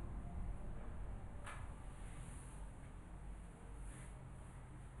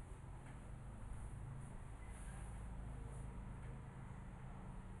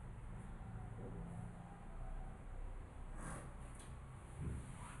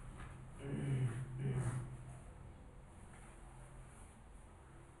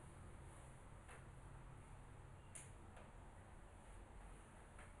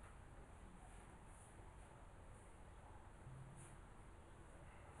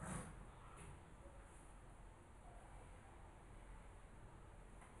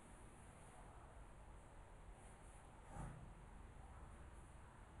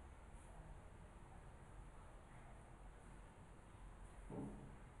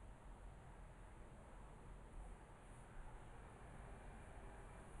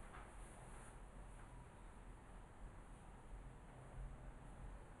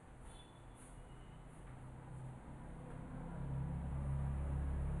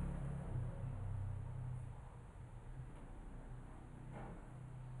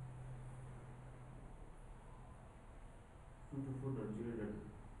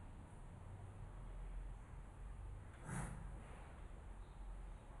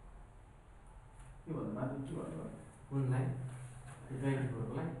 के भन्नु माथि के भन्नु कुनलाई? 24 को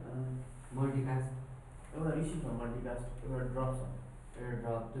लाई मल्टिकास्ट एउटा रिसिभ छ मल्टिकास्ट एउटा ड्रप छ एउटा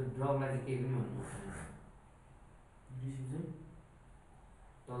ड्रप त्यो ड्रपलाई चाहिँ केही पनि भन्नु रिसिभ चाहिँ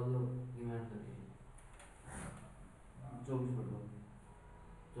तल्लो डिमान्ड छ 24 भोल्टको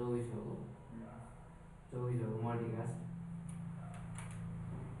 24 हो 24 हो मल्टिकास्ट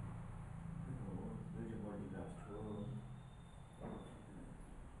मल्टिकास्ट हो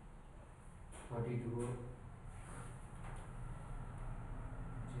 32 हो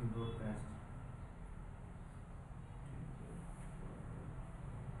ब्रोडकास्ट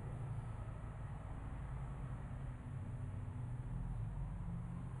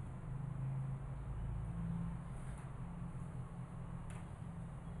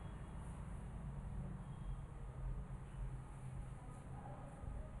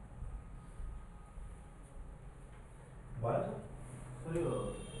भयो सर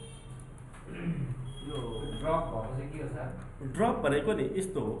यो ड्रप भएको चाहिँ के हो सर ड्रप भनेको नि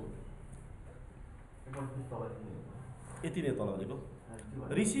यस्तो हो एकपल्ट प्लिज तल यति नै तल भनेको दिनु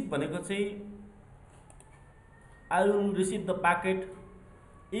रिसिभ भनेको चाहिँ I will receive the packet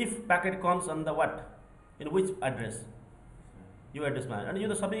if packet comes on the what in which address यो एड्रेसमा अनि यो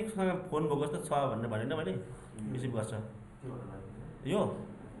त सबैसँग फोन भएको जस्तो छ भनेर भनेन मैले रिसिभ गर्छ यो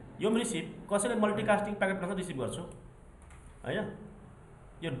पनि रिसिभ कसैले मल्टिकास्टिङ प्याकेट मात्र रिसिभ गर्छु होइन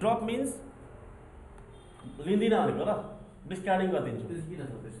यो ड्रप मिन्स लिँदिनँ भनेको ल डिस्कार्डिङ गरिदिन्छु किन छ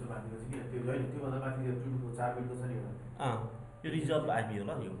त्यस्तो माथिको चाहिँ किन त्यो होइन त्योभन्दा माथि त्यो 4 बिटको छ नि एउटा यो रिजर्भ आइपी हो ल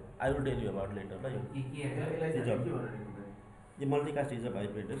यो I will tell you about later ल यो के यसलाई चाहिँ रिजर्भ के भनेर लेख्नु यो मल्टिकास्ट रिजर्भ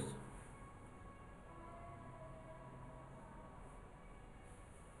आइपी एड्रेस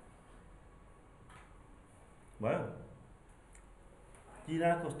भयो किरा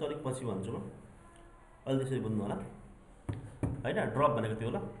कस्तो अलिक पछि भन्छु म अहिले त्यसरी बुझ्नु होला होइन ड्रप भनेको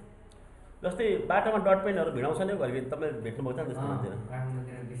त्यो ल जस्तै बाटोमा डट पेनहरू भिडाउँछ नि घरि तपाईँ भेट्नुभएको छ नि त्यस्तो मान्छेहरू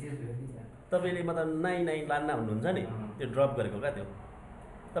तपाईँले मतलब नाइ लान्न भन्नुहुन्छ नि त्यो ड्रप गरेको क्या त्यो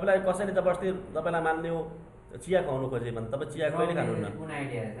तपाईँलाई कसैले जबरजस्ती तपाईँलाई मान्यो चिया खुवाउनु खोज्यो भने तपाईँ चिया कहिले खानुहुन्न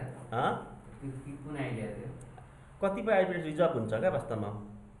कतिपय आइपी रिजर्भ हुन्छ क्या वास्तवमा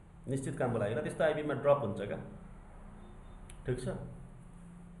निश्चित कामको लागि र त्यस्तो आइपीमा ड्रप हुन्छ क्या ठिक छ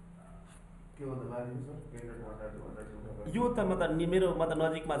यो त मतलब मेरो मतलब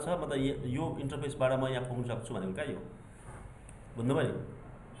नजिकमा छ मतलब यो इन्टरफेसबाट म यहाँ पुग्न सक्छु भनेको क्या यो बुझ्नुभयो नि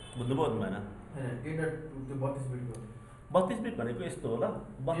बुझ्नुभयो भन्नु भएन 32 बिट भनेको यस्तो हो ल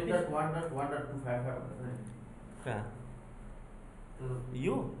 1.1.1.255 कहाँ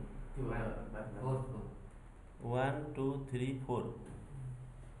यो 1 2 3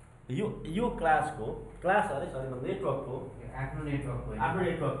 4 यो क्लासको क्लास अरे सरी नेटवर्कको आफ्नो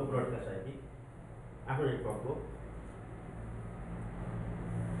नेटवर्कको ब्रोडकास्ट आइपी आफ्नो नेटवर्कको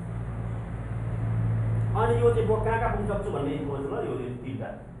अनि यो चाहिँ म कहाँ पुग्न सक्छु भन्ने इन्फर्मेसन ल यो तिनवटा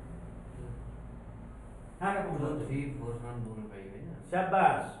कहाँ पुग्न सक्छु 3 4 मा पुग्नु पाइयो हैन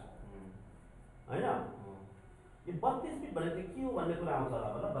स्याबास हैन यो 32 बिट भनेको के हो भन्ने कुरा आउँछ होला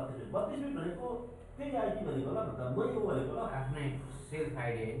ल 32 बिट भनेको त्यही आइपी भनेको ल मतलब मै हो भनेको ल आफ्नै सेल्फ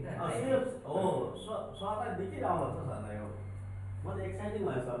आइडी हैन त सेल्फ हो सरलाई देखिरहनु छ सरलाई हो म त एक्साइटिङ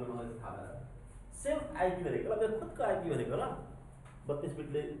भयो सरले मलाई थाहा भएर सेल्फ आइपी भनेको ल मेरो खुदको आइपी भनेको ल 32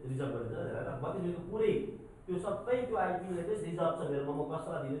 बिटले रिजर्भ गरिन्छ ल 32 बिटको पुरै त्यो सबै त्यो आइपीले चाहिँ रिजर्भ छ मेरो म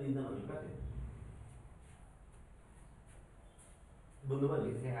कसैलाई दिन दिन्न भनेको क्या त्यो बुझ्नुभयो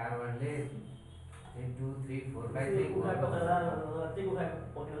नि चाहिँ R1 ले 2 3 4 5 चाहिँ उठाएको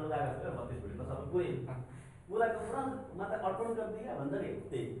पक्रिनु लागेको छ 32 बिटको सबै पुरै कुराको पुरा मात्र अर्पण गरिदिए भन्छ नि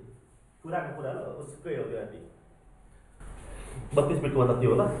त्यही कुराको कुरा ल उसकै हो त्यो आइपी 32 बिटको मतलब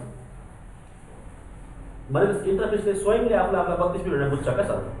त्यो हो ल भनेको इन्टरफेसले स्वयंले आफूलाई 32 बिट भनेर बुझ्छ क्या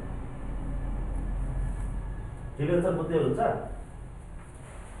सर ठिक छ बुझ्दै हुन्छ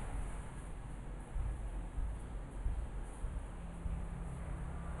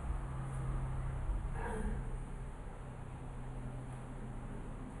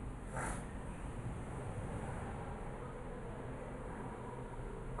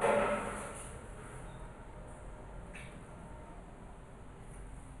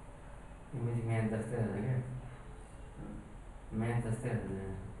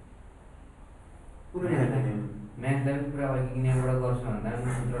म्याथलाई पनि पुरा यिनीबाट गर्छु भन्दा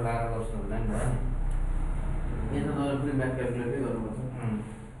पनि सूत्र लाएर गर्छु भन्दा पनि भयो नि यहाँ त पुरै म्याथ क्यालकुलेटै गर्नुपर्छ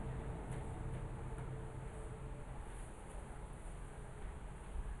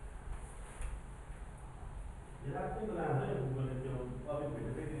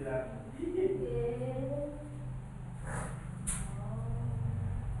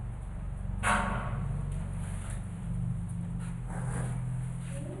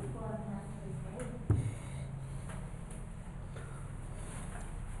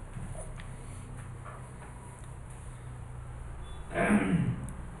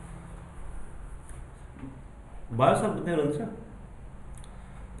भयो सर बुझ्दै हुनुहुन्छ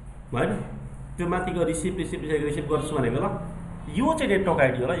भएन त्यो माथिको रिसिभ गर्छु भनेको ल यो चाहिँ नेटवर्क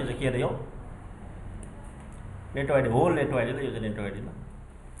आइडी हो ल यो चाहिँ के अरे हो network ID whole network ID ल यो चाहिँ नेटवर्क आइडी ल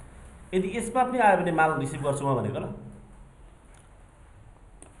यदि यसमा पनि आयो भने माल रिसिभ गर्छु म भनेको ल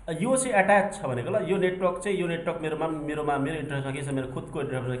यो चाहिँ एट्याच छ भनेको ल यो नेटवर्क मेरोमा मेरो इन्टरफेसमा के छ मेरो खुदको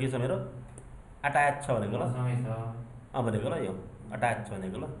इन्टरफेसमा के छ मेरो एट्याच छ भनेको ल भनेको ल यो एट्याच छ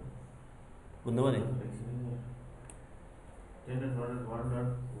भनेको ल बुझ्नुभयो नि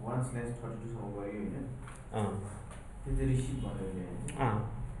 10.1.1/32 सम्म गयो हैन त्यो चाहिँ रिसिभ भनेर ल्याए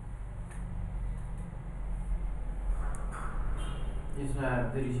यसमा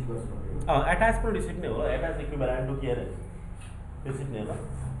चाहिँ रिसिभ गर्छ भनेको एट्याच पनि रिसिभ नै हो ल एट्याच इक्विभ्यालेन्ट टु के अरे रिसिभ नै हो ल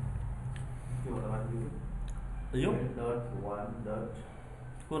के भन्दा माथि यो 10.1.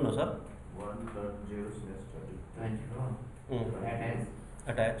 कुन हो सर 1.0/32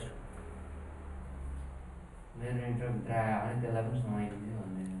 एट्याच मेरो इन्टरभित्र आयो भने त्यसलाई पनि समाइदिन्छु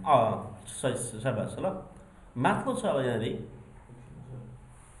भन्दै सबास ल माथिल्लो छ अब यहाँनिर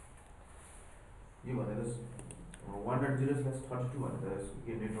यो भनेको 1.0/32 भनेको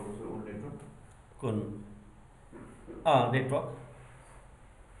के नेटवर्क हो ओल्ड नेटवर्क कुन नेटवर्क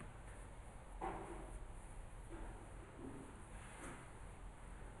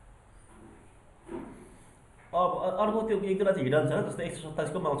अब अर्को त्यो एक दुईवटा चाहिँ हिडन छ जस्तै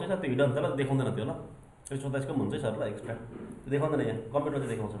 127 को आउँछ त्यो हिडन छ ल देखाउँदैन त्यो ल 127 को हुन्छ सर ल एक्स्ट्रा त्यो देखाउँदैन यहाँ कम्प्युटर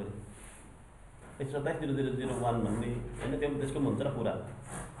चाहिँ देखाउँछ फेरि 127.0001 भन्ने होइन त्यो त्यसको पनि हुन्छ र पुरा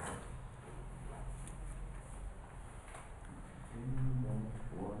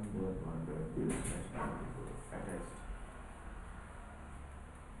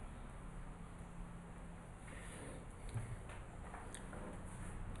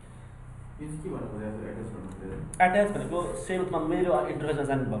एट्याच भनेको सेममा मेरो इन्टरफेसमा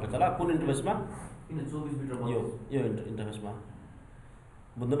जानु भएको छ ल कुन इन्टरफेसमा किन 24 बिट यो इन्टरफेसमा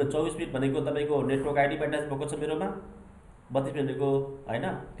बुझ्नुभयो 24 बिट भनेको तपाईँको नेटवर्क आइडी एट्याच भएको छ मेरोमा 32 भनेको होइन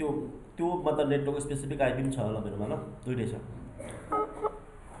त्यो मतलब नेटवर्क स्पेसिफिक आइपी पनि छ ल मेरोमा ल दुईटै छ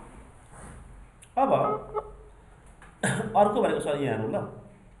अब अर्को भनेको सर यहाँ हेर्नु ल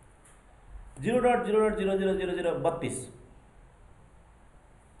 0.0.000032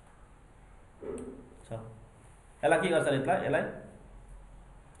 यसलाई के गर्छ यसलाई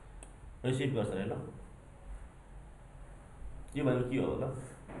रिसिभ गर्छ अरे ल यो भनेको के हो ल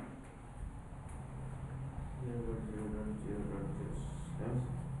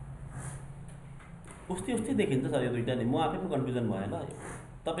उस्तै देखिन्छ सर यो दुईटा नि म आफै पनि कन्फ्युजन भएन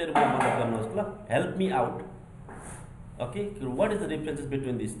तपाईहरु मलाई मद्दत गर्नुहोस् ल help me out okay what is the differences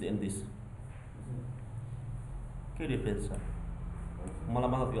between this and this के डिफरेन्स छ मलाई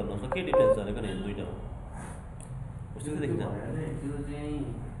मद्दत गर्नुहोस् ल के डिफरेन्स छ भनेको नि दुईटामा उस्तै देखिन्छ त्यो चाहिँ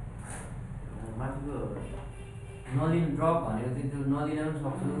माथिको नलिन ड्रप भनेको चाहिँ त्यो नलिन पनि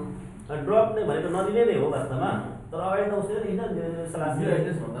सक्छु ड्रप नै भनेको नलिने नै हो वास्तवमा तर अगाडि त उसले नि सलाह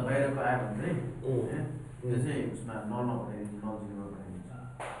दिइरहेछ भन्दा बाहिरको आयो भने चाहिँ त्यो चाहिँ उसमा नभने नजिकमा बनाइन्छ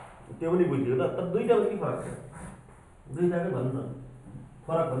त्यो पनि बुझ्यो ल तर दुईटामा के फरक छ दुईटाकै भन्नु न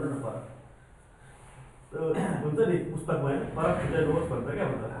फरक भन्नु न फरक हुन्छ नि पुस्तकमा हैन फरक छुट्याउनुहोस् भन्छ क्या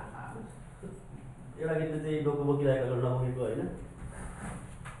भन्छ एउटा गीतले चाहिँ डोको बोकिरहेको नबोकेको होइन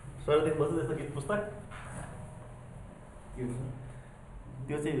सरदेखि बस्नु त्यस्तो गीत पुस्तक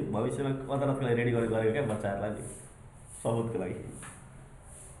त्यो चाहिँ भविष्यमा अदालतको लागि रेडी गरेको क्या बच्चाहरूलाई नि सबुतको लागि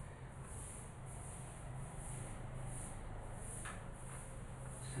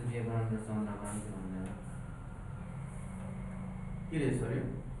सूर्य ग्रहण र चन्द्रमा भन्ने के रहेछ सर यो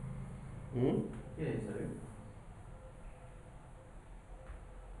के रहेछ सर यो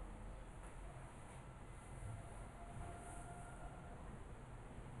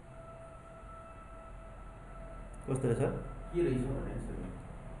कस्तो रहेछ के रहेछ भने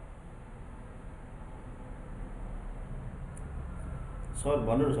सर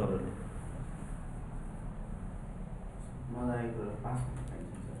भन्नु न सरहरूले मलाई आएको पास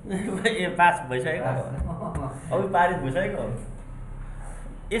ए पास भइसकेको अब पारित भइसकेको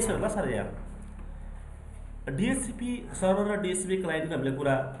यसो ल सर यहाँ डिएचसिपी सर्भर र डिएचसिपी क्लाइन्टको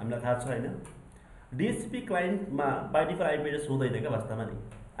हामीलाई थाहा छ होइन डिएचसिपी क्लाइन्टमा बाइ डिफल्ट आइपी एड्रेस हुँदैन क्या वास्तवमा नि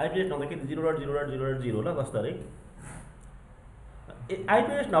आइपी एड्रेस नहुँदा के 0.0.0.0 ल कस्तो आइपी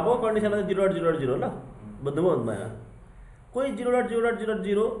एड्रेस नभएको कन्डिसनमा चाहिँ 0.0.0 ल बुझ्नुभयो भन्दैन कोही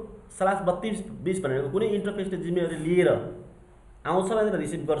 0.0.0/3220 भनेको कुनै इन्टरफेसले जिम्मेवारी लिएर आउँछ भनेर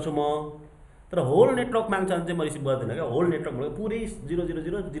रिसिभ गर्छु म तर होल नेटवर्क माग्छ भने चाहिँ म रिसिभ गर्दिनँ क्या होल नेटवर्क भनेको पुरै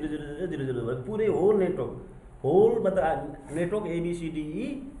 0.0.0.0.0 पुरै होल नेटवर्क होल मतलब नेटवर्क एबिसिडिई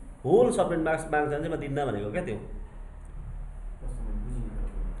होल सबनेट माग्छ भने चाहिँ म दिन्न भनेको क्या त्यो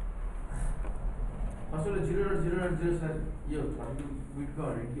फर्स्ट वाला 0.0.0 यो 32 बिटको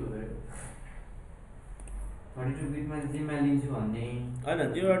हरेक के हो रे 32 बिटमा जिम्मा लिन्छु भन्ने हैन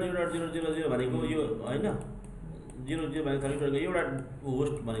 0.0.000 भनेको यो हैन 00 भनेको 32 को एउटा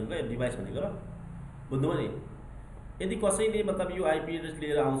होस्ट भनेको क्या डिभाइस भनेको र बुझ्नुभयो नि यदि कसैले मतलब यो आईपी एड्रेस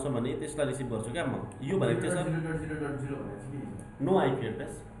लिएर आउँछ भने त्यसलाई रिसिभ गर्छु क्या म यो भनेको चाहिँ सर 0.0.0 भनेको no IP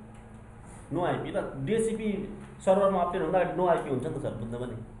address no IP ल डीएचसीपी सर्भरमा अपडेट हुँदा नो आईपी हुन्छ नि त सर बुझ्नुभयो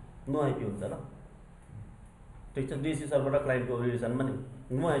नि नो आईपी हुन्छ ल ठीक छ डीएचसी सर्भर र क्लाइन्टको रिलेसनमा नि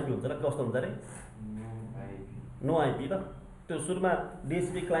नो आईपी हुन्छ ल कस्तो हुन्छ रे नो आईपी ल त्यो सुरुमा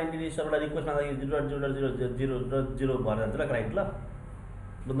डीएचसीपी क्लाइन्टले सर्भरलाई रिक्वेस्ट माग्दाखेरि 0.0.0.0 भएर जान्छ ल क्लाइन्ट ल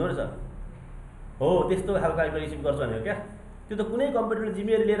बुझ्नुभयो नि सर हो त्यस्तो खालको आईपी रिसिभ गर्छ भनेको क्या त्यो त कुनै कम्प्युटरले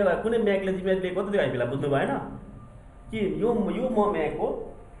जिम्मेवारी लिएर गयो कुनै म्याकले जिम्मेवारी लिएको त त्यो आईपीलाई बुझ्नु भएन कि यो म म्याक हो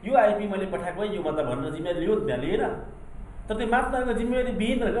यो आईपी मैले पठाएको यो मतलब भनेर जिम्मेवारी लियो त्यहाँ लिएन तर त्यो मात्रको जिम्मेवारी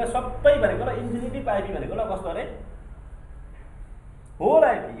विहीन भनेको सबै भनेको ल इन्फिनिटिभ आईपी भनेको ल कस्तो अरे होल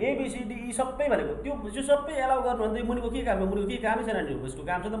आईपी एबीसीडी यी सबै भनेको त्यो सबै एलाउ गर्नु भने मुनिको के काम हो मुनिको के कामै छैन नि यसको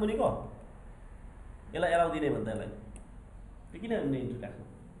काम छ त मुनिको यसलाई एलाउ दिने भन्दा यसलाई त्यो किन इन्ट्री राख्नु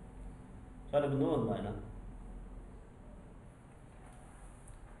सरले बुझ्नु भएन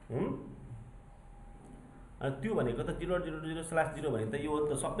अनि त्यो भनेको त 0.0.0/0 भनेको त यो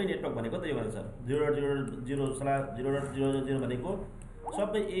त सबै नेटवर्क भनेको त यो भनेको सर 0.0.0/0.000 भनेको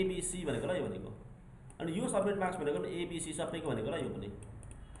सबै एबीसी भनेको ल यो भनेको अनि यो सबनेट मार्क्स भनेको एबीसी सबैको भनेको ल यो पनि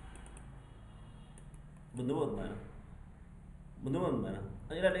बुझ्नुभयो भएन बुझ्नुभयो भएन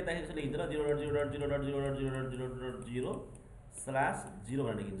अनि यसलाई लेख्दाखेरि चाहिँ लेखिन्छ ल 0.0.0.0.0/0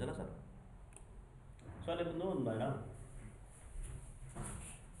 भनेर लेखिन्छ ल सर सरले बुझ्नुभयो भएन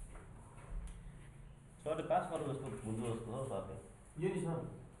सरले पास गर्नु जस्तो बुझ्नु जस्तो हो सरले यो नि सर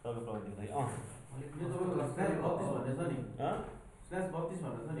सरको प्रगति देख्दै यो तपाईँको /32 भन्ने छ नि /32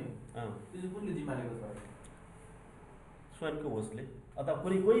 भनेर छ नि त्यो चाहिँ कुनले जिम्मालेको छ स्वयंको होस्टले अथवा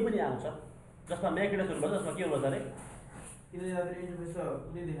कोही पनि आउँछ जसमा म्याक एड्रेस हुनुपर्छ जसमा के हुनुपर्छ अरे किन यहाँ इन्टरफेस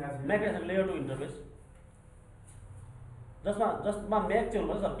कुनै देखाएको छैन MAC address layer to interface जसमा म्याक चाहिँ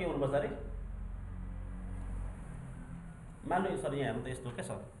हुनुपर्छ सर के हुनुपर्छ अरे मान्नु सर यहाँ हेर्नु त यस्तो क्या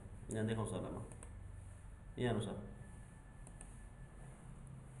सर यहाँ देखाउँछ होला म यहाँ हेर्नु सर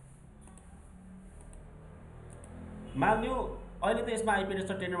मान्यो अहिले त यसमा आइपी एड्रेस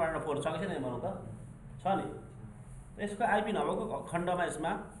 10.1.4 छ कि छैन भनौँ त छ नि यसको आइपी नभएको खण्डमा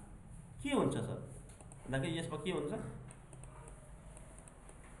यसमा के हुन्छ सर भन्दाखेरि यसमा के हुन्छ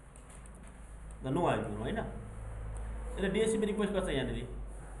नो आइपी होइन यसले डीएचसीपी रिक्वेस्ट गर्छ यहाँनिर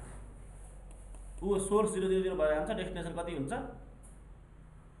ऊ सोर्स 000 भएर जान्छ डेस्टिनेसन कति हुन्छ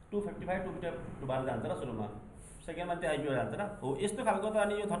 255 252 भएर जान्छ र सुरुमा सेकेन्डमा त्यो आइपी भएर जान्छ र हो यस्तो खालको त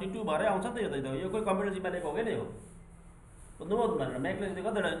अनि यो 32 भएरै आउँछ त यो कोही कम्प्युटर जिम्मा लिएको हो कि नै हो बुझ्नुभयो भनेर म्याक एड्रेस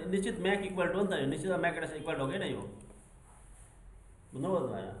कतिवटा निश्चित म्याक इक्वल टु हो नि त निश्चित म्याक एड्रेस इक्वल टु हो कि नै हो बुझ्नुभयो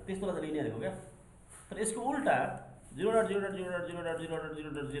भएन त्यस्तोलाई त लिने भनेको क्या तर यसको उल्टा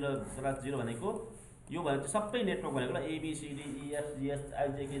 0.0.0.0.0.0/0 भनेको यो भनेको सबै नेटवर्क भनेको ल एबीसीडी इएफ जीएस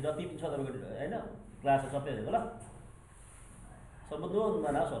आइजेके जति पनि छ तपाईँको होइन क्लास सबै भनेको ल सब बुझ्नु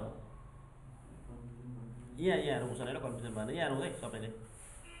भएन सर यहाँ हेर्नु छैन होइन कन्फ्युजन भएन यहाँ हेर्नु है सबैले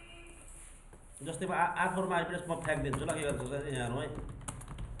जस्तै म R4 आइपी एड्रेस म फ्याँकिदिन्छु ल के गर्छु यहाँ हेर्नु है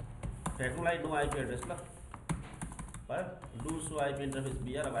फ्याँक्नुलाई नो आइपी एड्रेस ल भयो do so IP interface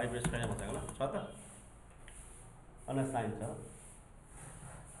BR अब आइपी एड्रेस कहाँ बसाएको ल छ त अनि साइन छ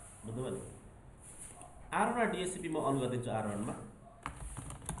बुझ्नुभयो नि R1 र DHCP म अन गरिदिन्छु R1 मा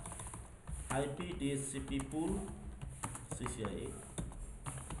आइपी DHCP पुल CCNA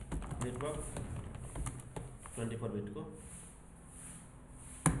नेटवर्क 24 बिट को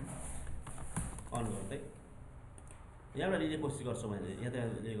अन गर्दै यहाँबाट लिने कोसिस गर्छु मैले यहाँ त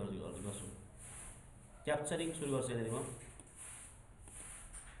गर्छु क्याप्चरिङ सुरु गर्छु यहाँनिर म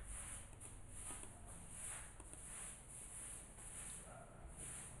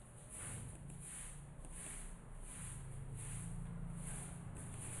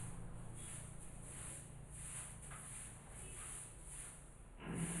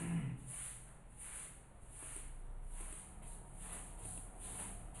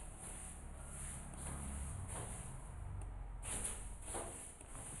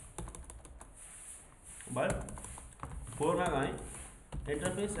भयो 4 मा गएँ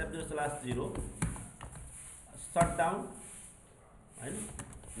इन्टरफेस F0/0 शटडाउन हैन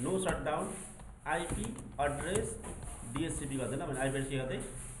no shutdown IP address DHCP गर्दैन भने आइपी एड्रेस के गर्दै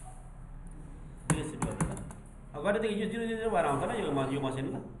DHCP गर्दैन गरेदेखि यो 000 भएर आउँछ ल यो मसिन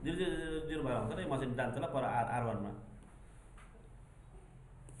ल 000 भएर आउँछ ल यो मसिन जान्छ ल पर R1 मा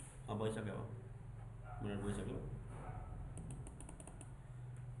अब भइसक्यो मिनेट भइसक्यो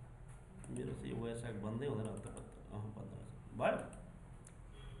मेरो चाहिँ वेबसाइट बन्दै हुँदैन त बन्द भयो।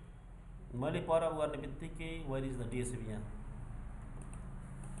 मैले पर गर्ने बित्तिकै वेयर इज द डिएसपी यहाँ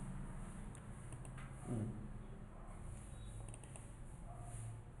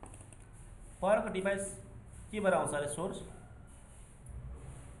परको डिभाइस के भएर आउँछ अरे सोर्स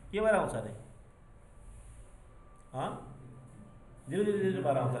के भएर आउँछ अरे 000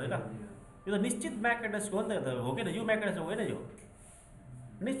 भएर आउँछ अरे ल यो त निश्चित म्याक एड्रेसको हो नि त हो कि यो म्याक एड्रेस होइन यो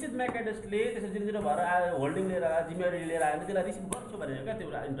निश्चित म्याक एड्रेसले त्यसरी 00 भएर आयो होल्डिङ लिएर आयो जिम्मेवारी लिएर आयो भने त्यसलाई रिसिभ गर्छु भनेर क्या त्यो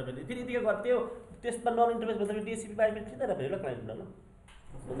इन्टरफेस फेरि यतिकै गर्थ्यो त्यसमा नन इन्टरफेस भन्दा डिएसपी पाइप सिधा फेरि ल क्लाइन्टबाट ल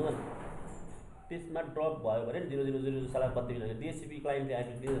बुझ्नुभयो त्यसमा ड्रप भयो भने 000 साला बत्ती बिना डिएसपी क्लाइन्टले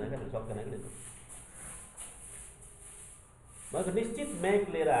आइपी दिँदैन क्या सक्दैन कि मैले निश्चित म्याक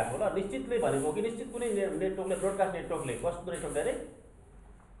लिएर आएको ल निश्चितले भनेको कि निश्चित कुनै नेटवर्कले ब्रोडकास्ट नेटवर्कले कस्तो नेटवर्क अरे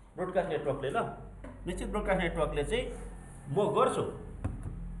ब्रोडकास्ट नेटवर्कले ल निश्चित ब्रोडकास्ट नेटवर्कले चाहिँ म गर्छु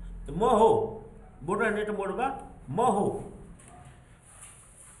म हो ब्रोडकास्ट नेटवर्क मोडमा म हो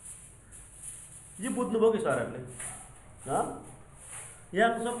यो बुझ्नुभयो कि सरहरूले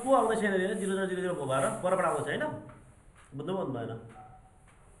यहाँ सब को आउँदैछ यहाँनिर 0000 भएर परबाट आउँदैछ होइन बुझ्नुभयो भएन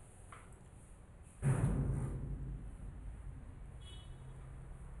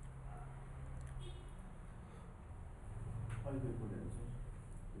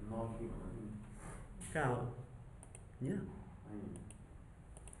कहाँ हो यहाँ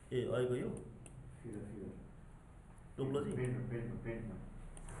ए अहिलेको यो टोपोलोजी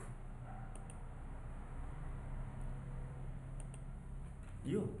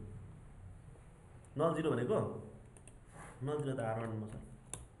यो 00 भनेको 00 त R1 छ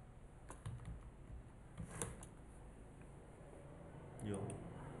यो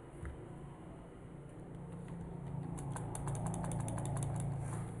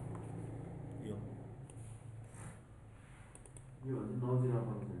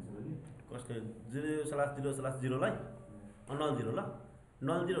कस्तो 0/0/0 लाई 00 ल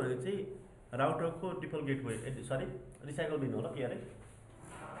 00 भनेको चाहिँ राउटरको default gateway sorry recycle bin हो ल के अरे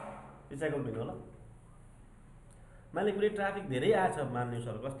रिसाइकल बिन हो ल माने कुनै ट्राफिक धेरै आएछ मान्नु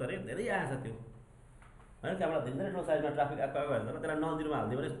सर कस्तो अरे धेरै आएछ त्यो हैन त्यहाँबाट धेरै ठुलो साइजमा ट्राफिक आएको हैन त्यसलाई 00 मा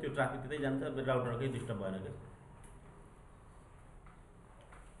हाल्दियो भने त्यो ट्राफिक त्यतै जान्छ राउटरकै डिस्टर्ब भएन के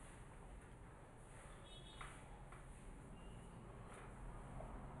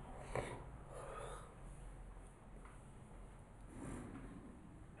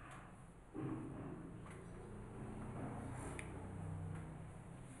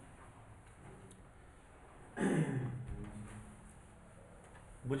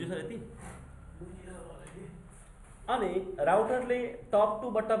बुझ्यो सर यति अनि राउटरले टप टु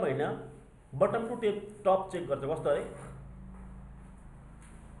बटम हैन बटम टु टप चेक गर्छ कस्तो अरे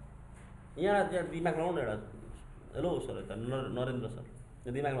यहाँ दिमाग लगाउनु एउटा हेलो सर यता नरेन्द्र सर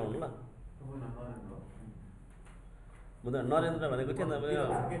यो दिमाग लगाउनु ल बुझ्नु नरेन्द्र भनेको थियो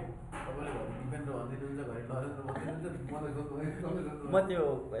म त्यो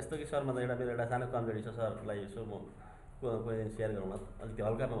यस्तो कि सरमा त मेरो एउटा सानो कमजोरी छ सरलाई यसो म कोही सेयर गरौँ अलिक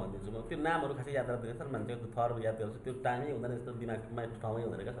हल्कामा भनिदिन्छु म त्यो नामहरू खासै याद राख्दैन सर मान्छेको थर याद गर्छु त्यो टाइमै हुँदैन यस्तो दिमागमा ठाउँमै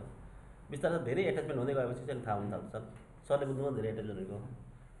हुँदैन क्या सर बिस्तारै धेरै एट्याचमेन्ट हुँदै गएपछि चाहिँ थाहा हुन थाल्छ सर सरले बुझ्नुभयो धेरै एट्याचमेन्ट भनेको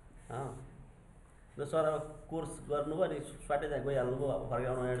र सर अब कोर्स गर्नुभयो अनि स्वाटै चाहिँ गइहाल्नुभयो अब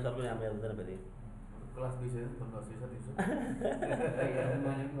फर्काउनु आएर सरको यहाँ हुँदैन फेरि क्लास बिर्सेर फोन गर्छु सर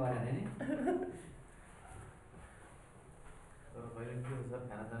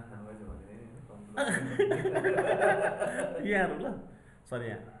यहाँहरू ल सर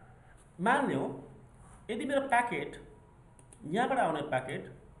यहाँ मान्ने हो यदि मेरो प्याकेट यहाँबाट आउने प्याकेट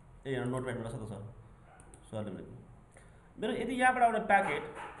ए यहाँ नोटप्याडबाट छ त सर सरले भनेको मेरो यदि यहाँबाट आउने प्याकेट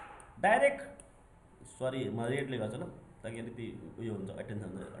डाइरेक्ट सरी म रेडले गर्छु ल ताकि यति उयो हुन्छ एटेन्सन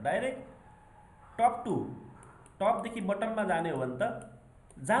हुन्छ डाइरेक्ट टप टु टपदेखि बटममा जाने हो भने त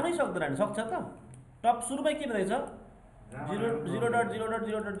जानै सक्दैन नि सक्छ त टप सुरुमै के भन्दैछ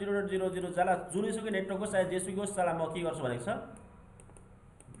 0.0.0.0.0.00 जाला जुनैसुकै नेटवर्कको चाहे जेसुकै होस् साला म के गर्छु भनेको छ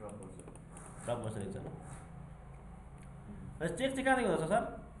ड्रप गर्छ रहेछ चेक चाहिँ कहाँदेखि हुँदछ सर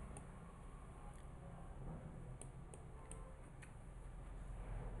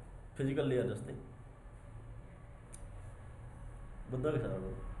फिजिकल लेयर जस्तै बुझ्नु कि सर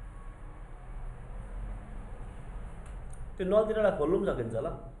त्यो नलतिरलाई खोल्नु पनि सकिन्छ ल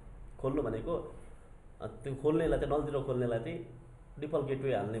खोल्नु भनेको त्यो खोल्नेलाई चाहिँ 00 खोल्नेलाई चाहिँ डिफल्ट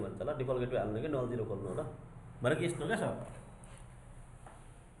गेटवे हाल्ने भन्छ ल डिफल्ट गेटवे हाल्ने कि 00 खोल्नु हो ल भनेको यस्तो क्या सर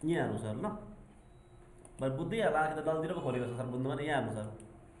यहाँ हाल्नु सर ल मैले बुझ्दै होला आखिर त 00 पो खोलेको छ सर बुझ्नु भने यहाँ हाल्नु सर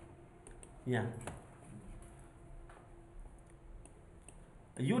यहाँ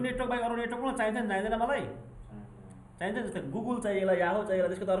यो नेटवर्क बाहेक अरू नेटवर्क पनि चाहिन्छ नि चाहिँदैन मलाई चाहिन्छ जस्तै गुगल चाहिएला, याहू चाहिएला,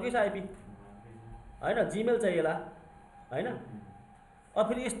 त्यसको त अर्कै छ आइपी होइन, जिमेल चाहिएला होइन। अब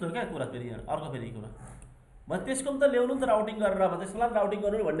फेरि यस्तो क्या कुरा, फेरि यहाँ अर्को फेरि कुरा भने त्यसको पनि त ल्याउनु नि त राउटिङ गरेर, अब त्यसलाई पनि राउटिङ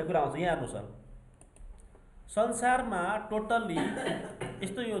गर्नु भन्ने कुरा आउँछ। यहाँ हेर्नु सर, संसारमा टोटल्ली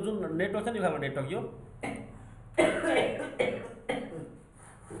यस्तो यो जुन नेटवर्क छ नि, यो खालको नेटवर्क यो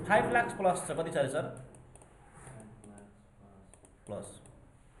 5 लाख प्लस छ। कति छ अरे सर? प्लस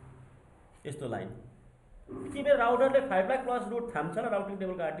यस्तो लाइन के मेरो राउटरले 5 लाख प्लस रुट थाम्छ र राउटिङ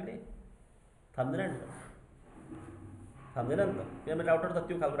टेबलको आरटीले थाम्दैन नि त, थाम्दैन नि त। किन मेरो राउटर त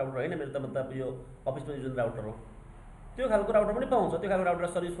त्यो खालको राउटर होइन, मेरो त मतलब यो अफिसमा जुन राउटर हो त्यो खालको राउटर पनि पाउँछ। त्यो खालको राउटर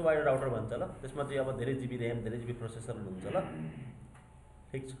सर्भिस प्रोभाइडर राउटर भन्छ ल। त्यसमा चाहिँ अब धेरै जिबी ऱ्याम, धेरै जिबी प्रोसेसर हुन्छ ल,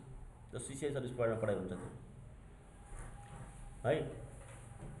 ठिक छ। त्यो CCNA सर्भिस प्रोभाइडरमा पढाइ हुन्छ त्यो है,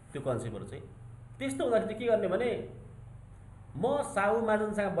 त्यो कन्सेप्टहरू चाहिँ। त्यस्तो हुँदाखेरि चाहिँ के गर्ने भने म साहु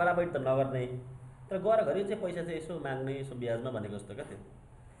महाजनसँग बराबरी त नगर्ने, तर गएर घरि चाहिँ पैसा चाहिँ यसो माग्ने, यसो ब्याजमा भनेको जस्तो क्या त्यो।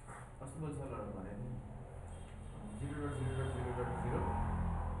 अस्ति मैले सरलाई भनेको थिएँ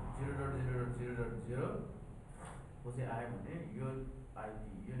 0.0.0.0 को चाहिँ आयो भने यो आइपी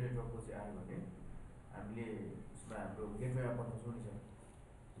यो नेटवर्कको चाहिँ आयो भने हामीले उसमा हाम्रो गेटवेमा पठाउँछौँ नि सर।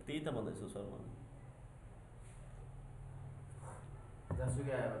 त्यही त भन्दैछु सर म।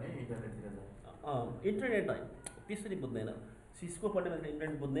 जहाँसुकै आयो भने इन्टरनेटतिर जान्छ। इन्टरनेट होइन त्यसरी बुझ्दैन, सिस्को पढ्ने मान्छेले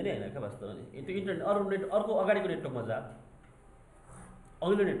इन्टरनेट बुझ्दैन होइन क्या वास्तवमा। त्यो इन्टरनेट अरू अर्को अगाडिको नेटवर्कमा जा,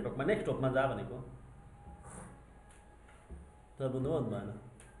 अघिल्लो नेटवर्कमा नेक्स्ट होपमा जा भनेको तर बुझ्नु भएन,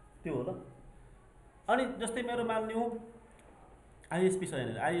 त्यो हो ल। अनि जस्तै मेरो मानिलिउँ आइएसपी छ,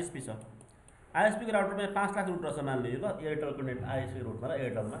 यहाँनिर आइएसपी छ, आइएसपीको राउटरमा 5 लाख रुट रहेछ मानिलियो ल, एयरटेलको नेट आइएसपी रुटमा र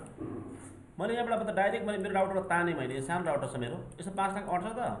एयरटेलमा। मैले यहाँबाट त डाइरेक्ट मैले मेरो राउटरमा ताने, मैले सानो राउटर छ मेरो, यसो 5 लाख अट्छ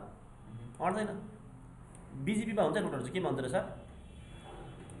त अट्दैन। बिजिपीमा हुन्छ रुटहरू चाहिँ केमा हुन्छ अरे सर?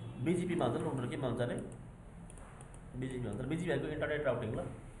 बिजिपीमा हुन्छ रुटहरू केमा हुन्छ अरे? बिजिपीमा हुन्छ, बिजिपीहरूको इन्टरनेट राउटिङ ल,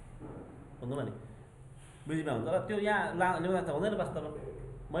 भन्नु भने बिजिपीमा हुन्छ र त्यो यहाँ ल्याउँदा त हुँदैन वास्तवमा।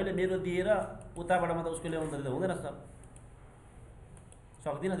 मैले मेरो दिएर उताबाट म त उसको ल्याउनु त हुँदैन सर,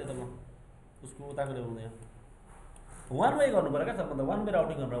 सक्दिनँ त्यो त म उसको उताको ल्याउनु। यहाँ वान वे गर्नु पऱ्यो क्या सर, मतलब वान वे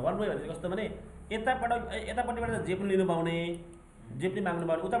राउटिङ गर्नु पऱ्यो। वान वे भनेको कस्तो भने यतापट्टिबाट जे पनि लिनु पाउने, जे पनि माग्नु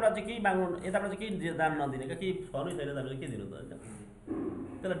पाउने, उताबाट चाहिँ केही माग्नु, यताबाट चाहिँ केही जान नदिने क्या, केही छनु छैन जानु के दिनु त होइन।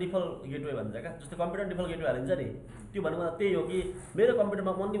 त्यसलाई डिफल्ट गेटवे भन्छ क्या। जस्तै कम्प्युटर डिफल्ट गेटवे हालिन्छ नि, त्यो भनेको त्यही हो कि मेरो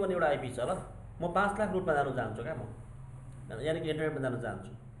कम्प्युटरमा ओन्ली वान एउटा आइपी छ ल, म 5 लाख रुटमा जानु चाहन्छु क्या, म यानि कि इन्टरनेटमा जानु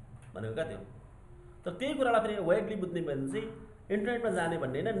चाहन्छु भनेको क्या त्यो। तर त्यही कुरालाई फेरि वाइडली बुझ्ने भने चाहिँ इन्टरनेटमा जाने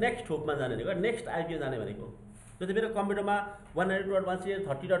भन्ने होइन, नेक्स्ट होपमा जाने भनेको, नेक्स्ट आइपीमा जाने भनेको। जस्तै मेरो कम्प्युटरमा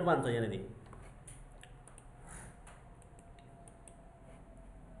 192.168.30.1 छ यहाँनिर,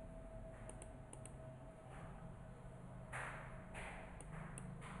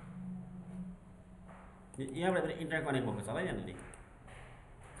 यहाँबाट फेरि इन्टरनेट कनेक्ट भएको छ ल यहाँनिर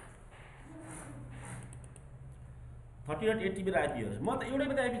 30.80 मेरो आइपी हो। म त एउटै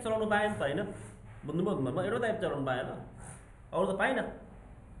मात्रै आइपी चलाउनु पाएँ नि त होइन, बुझ्नुभयो? म एउटै आइपी चलाउनु पाएँ ल, अरू त पाइनँ।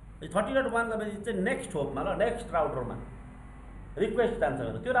 30.1 गएपछि चाहिँ नेक्स्ट होपमा ल, नेक्स्ट राउटरमा रिक्वेस्ट जान्छ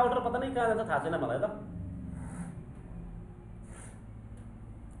भने त्यो राउटर पत्ता नै कहाँ जान्छ थाहा छैन मलाई ल,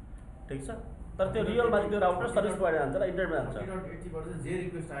 ठिक छ। तर त्यो रियलमा चाहिँ त्यो राउटर सर्भिस प्रोभाइडर जान्छ र इन्टरनेटमा जान्छ। 30.80बाट चाहिँ जे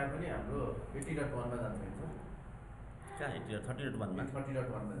रिक्वेस्ट आयो पनि हाम्रो 80.1 मा जान्छ नि सर। कहाँ 30.1 मा?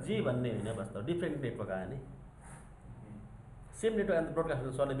 30.1 मा जे भन्ने होइन, वास्तव डिफ्रेन्ट नेटवर्क आयो नि, सेम नेटवर्क अन्त ब्रोडकास्ट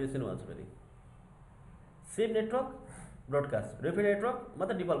सरले बिर्सिनु भन्छ फेरि। Same network broadcast, reference network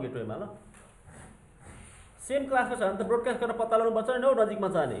मात्रै डिफल्ट गेटवेमा ल। सेम क्लासको छ भने त ब्रोडकास्ट गरेर पत्ता लगाउनु पर्छ नि, नजिकमा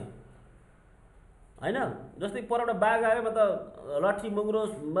छ भने होइन। जस्तै परबाट बाघ आयो, म त लट्ठी मुङ्ग्रो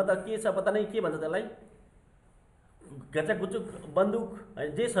म त के छ पत्ता नै, के भन्छ त्यसलाई, घेचा गुचुक बन्दुक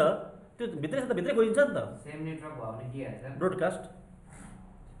जे छ त्यो भित्रै छ त, भित्रै खोजिन्छ नि त। सेम नेटवर्क भयो भने के हुन्छ? ब्रोडकास्ट।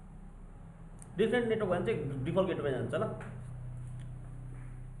 डिफ्रेन्ट नेटवर्क भने चाहिँ डिफल्ट गेटवे जान्छ ल।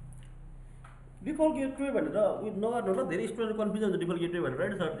 डिफल्ट गेटवे भनेर उयो नगर्नु ल, धेरै स्टुडेन्ट कन्फ्युजन हुन्छ डिफल्ट गेटवे भनेर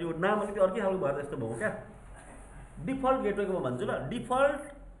होइन सर। त्यो नाम अलिकति अर्कै खालको भएर जस्तो भयो क्या। डिफल्ट गेटवेको म भन्छु ल, डिफल्ट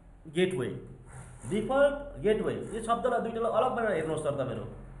गेटवे, डिफल्ट गेटवे यो शब्दलाई दुईटालाई अलग बनाएर हेर्नुहोस् सर तपाईँहरू।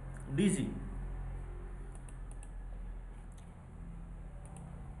 डिजी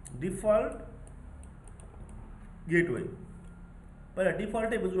डिफल्ट गेटवे, पहिला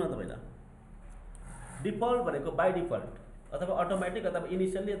डिफल्टै बुझ्नु न त पहिला। डिफल्ट भनेको बाई डिफल्ट अथवा अटोमेटिक अथवा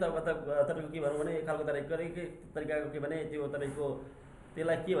इनिसियल्ली अथवा तपाईँको के भनौँ भने एक खालको तरिकाको के भने त्यो तपाईँको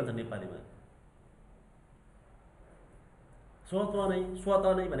त्यसलाई के भन्छ नेपालीमा,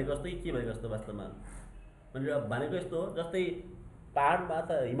 स्वतः नै भनेको जस्तै के भनेको जस्तो वास्तवमा भनेको यस्तो हो। जस्तै पाहाडमा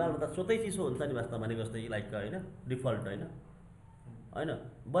त हिमालमा त स्वतै चिसो हुन्छ नि वास्तवमा भनेको जस्तै लाइक होइन, डिफल्ट होइन, होइन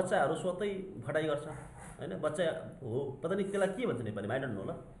बच्चाहरू स्वतै फटाइ गर्छ हैन बच्चा हो पता नि त्यसलाई के भन्छ नेपालीमा आई डोन्ट नो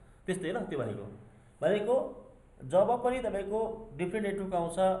ल त्यस्तै ल त्यो भनेको जब पनि तपाईको डिफ्रेन्ट नेटवर्क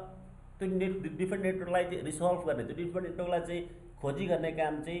आउँछ त्यो डिफ्रेन्ट नेटवर्कलाई रिसल्भ गर्ने त्यो डिफ्रेन्ट नेटवर्कलाई चाहिँ खोजी गर्ने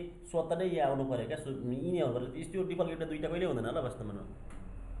काम चाहिँ स्वतः नै यहाँ आउनु पर्यो क्या यिनी आउँदैन त्यो डिफल्ट गेटमा दुईटा कहिले हुँदैन ल वास्तवमा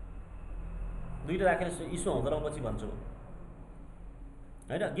दुईटा राखेर इस्यु हुँदैन पछि भन्छु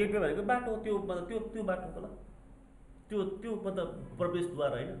हैन गेटवे भनेको बाटो त्यो त्यो बाटो त ल त्यो मतलब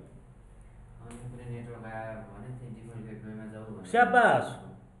प्रवेशद्वार हैन स्याबास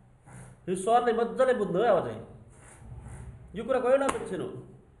यो सरले मजाले बुझ्नु है अब चाहिँ यो कुरा गयो नबिर्सिनु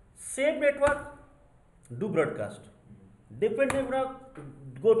same network do broadcast different network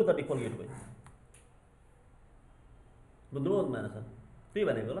go to the default gateway बुझ्नुभयो भएन सर त्यही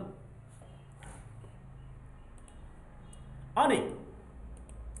भनेको ल अनि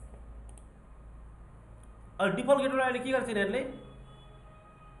डिफल्ट गेटवे अहिले के गर्छ यिनीहरूले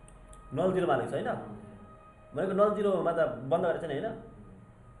नल जिरोमा हालेको छ होइन भनेको नल जिरोमा त बन्द गरेको छैन होइन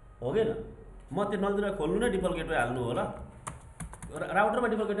हो कि म त्यो नल जिरो खोल्नु नै डिफल्ट गेटवे हाल्नु हो ल राउटरमा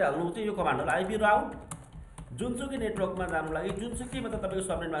डिफल्ट गेटवे हाल्नु चाहिँ यो कमान्ड हो आइपी राउट जुनसुकै नेटवर्कमा जानु लागि जुनसुकै मतलब तपाईँको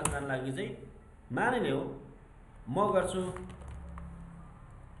सबनेटमा जानु लागि चाहिँ मानिने हो म गर्छु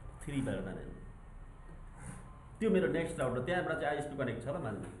 3 बाहिर जाने त्यो मेरो नेक्स्ट राउट हो त्यहाँबाट चाहिँ आइएसपी कनेक्ट छ ल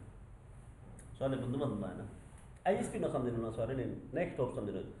मान्नु सरले बुझ्नु भएन आइएसपी नसम्झिनु न सरले नेक्स्ट होप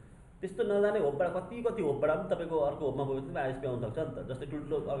सम्झिनु त्यस्तो नजाने होपबाट कति होपबाट पनि तपाईँको अर्को होपमा गयो भने आइएसपी आउनु सक्छ नि त जस्तै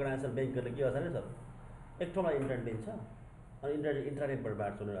ठुल्ठुलो अर्गनाइजेसन ब्याङ्कहरूले के गर्छ नि सर एक ठाउँमा इन्टरनेट दिन्छ अनि इन्टरनेटबाट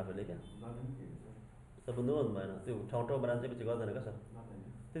बाँड्छ उनीहरू आफूले क्या सर बुझ्नु भएन त्यो ठाउँ ब्रान्च चाहिँ पछि गर्दैन क्या सर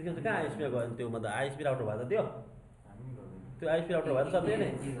त्यतिखेर चाहिँ कहाँ आइएसपीमा गयो भने त्यो मतलब आइएसपी राउटर भयो त त्यो आइएसपी राउटर भयो त सबले नै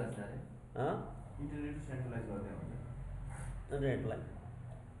इन्टरनेटलाई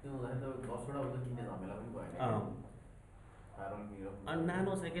अनि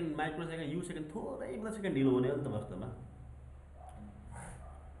नानो second micro second you second थोरै मतलब सेकेन्ड ढिलो हुने हो नि त वास्तवमा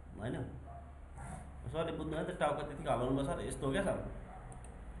होइन सरले बुझ्नु भयो त टाउको त्यतिकै हलाउनु भयो सर यस्तो हो क्या सर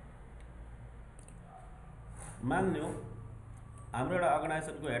मान्यो हाम्रो एउटा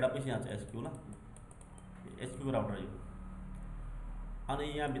अर्गनाइजेसनको हेड अफिस यहाँ छ एसक्यू ल एसक्यूको राउटर यो अनि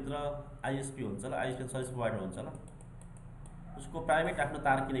यहाँभित्र आइएसपी हुन्छ ल आइएसपी सर्भिस प्रोभाइडर हुन्छ ल उसको प्राइभेट आफ्नो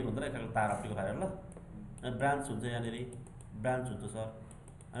तार किनेको हुन्छ ल एक खालको तार अप्टिकल फाइबर ल अनि ब्रान्च हुन्छ यहाँनिर ब्रान्च हुन्छ सर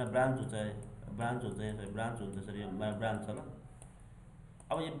अनि ब्रान्च हुन्छ यहाँ सर यो ब्रान्च छ ल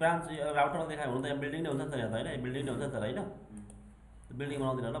अब यो ब्रान्च राउटरमा देखायो हुन त यहाँ बिल्डिङ नै हुन्छ नि त यहाँ त होइन बिल्डिङ नै हुन्छ नि त होइन बिल्डिङ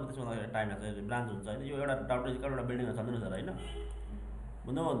बनाउँदैन ल त्यसमा गर्दाखेरि टाइम लाग्छ ब्रान्च हुन्छ होइन यो एउटा राउटर एउटा बिल्डिङमा सम्झिनु सर होइन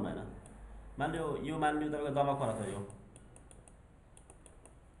बुझ्नु भएन मान्यो तपाईँको दमकमा रहेछ यो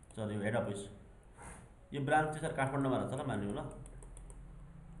सर यो हेड अफिस यो ब्रान्च चाहिँ सर काठमाडौँमा रहेछ ल मान्यो ल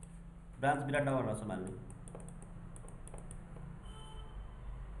ब्रान्च विराटनगरमा रहेछ मान्यो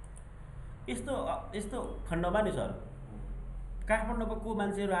यस्तो खण्डमा नि सर काठमाडौँको को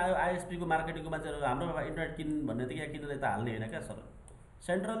मान्छेहरू आयो आइएसपीको मार्केटिङको मान्छेहरू हाम्रो इन्टरनेट किन भन्ने त यहाँ किनेर त हाल्ने होइन क्या सर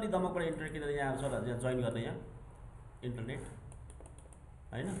सेन्ट्रली दमकबाट इन्टरनेट किनेर यहाँ सर यहाँ जोइन गर्ने यहाँ इन्टरनेट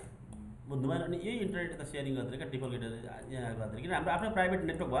होइन बुझ्नु भएन अनि यही इन्टरनेट त सेयरिङ गर्दैन क्या डिफल्ट गेट यहाँ गर्दैन किन हाम्रो आफ्नो प्राइभेट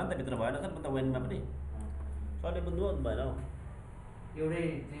नेटवर्क भयो नि त भित्र भएन सर मतलब वेनमा पनि सरले बुझ्नु भएन एउटै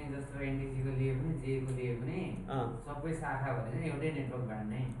चाहिँ जस्तो एनटिसीको लिए पनि जेको लिए पनि सबै शाखा भनेर एउटै नेटवर्क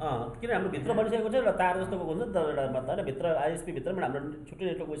बाँड्ने किन हाम्रो भित्र बनिसकेको छ एउटा तार जस्तो हुन्छ नि त एउटा मतलब होइन भित्र आइएसपी भित्रमा हाम्रो छुट्टै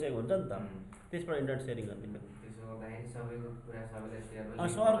नेटवर्क गइसकेको हुन्छ नि त त्यसबाट इन्टरनेट सेयरिङ गर्ने त्यसो गर्दाखेरि सबैको कुरा सबैलाई सेयर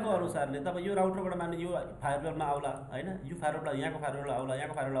सरको अनुसारले तपाईँ यो राउटरबाट मान्नु यो फायरवलमा आउला होइन यो फायरवल यहाँको फायरवल आउला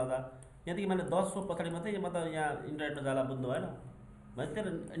यहाँको फायरवल आउँदा यहाँदेखि माने 10 होप पछाडि मात्रै मतलब यहाँ इन्टरनेटमा जाला बुझ्नु भएन भने त्यो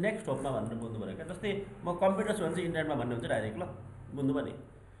नेक्स्ट होपमा भनेर बुझ्नु पऱ्यो क्या जस्तै म कम्प्युटर छु भने चाहिँ इन्टरनेटमा भन्ने हुन्छ डाइरेक्ट ल बुझ्नु भयो नि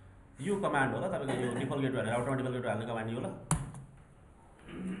यो कमान्ड हो ल तपाईँको यो डिफल्ट गेटवे राउटरमा डिफल्ट गेटवे हाल्ने कमान्ड हो ल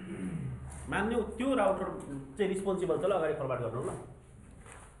मान्यो त्यो राउटर चाहिँ रिस्पोन्सिबल छ ल अगाडि फरवार्ड गर्नु ल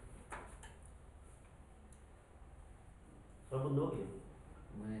बुझ्नु हो कि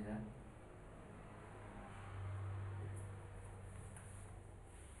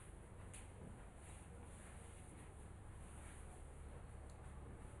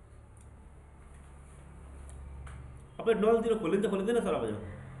अब नलतिर खोलिन्छ खोलिँदैन सर अब यो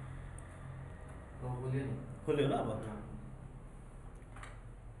खोल्यो ल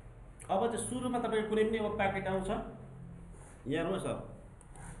अब चाहिँ सुरुमा तपाईँ कुनै पनि अब प्याकेट आउँछ यहाँ हेर्नु सर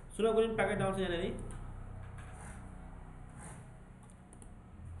सुरुमा कुनै पनि प्याकेट आउँछ यहाँनिर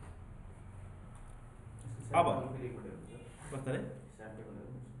अब कस्तो अरे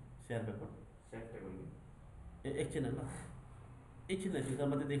सेयर पेपर एकछिन ल एकछिन सर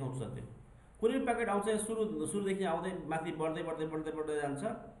मात्रै देखाउँछु सर त्यो कुनै प्याकेट आउँछ सुरुदेखि आउँदै माथि बढ्दै जान्छ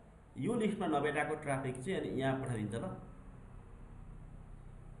यो लिस्टमा नभेटाएको ट्राफिक चाहिँ अनि यहाँ पठाइदिन्छ ल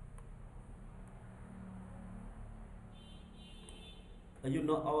यो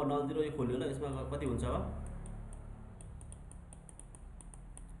अब नल0 यो खोल्यो होला, यसमा कति हुन्छ अब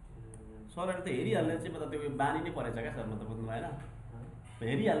सरले त हेरिहाल्ने चाहिँ मतलब त्यो बानी नै परेछ क्या सर, मतलब बुझ्नु भएन,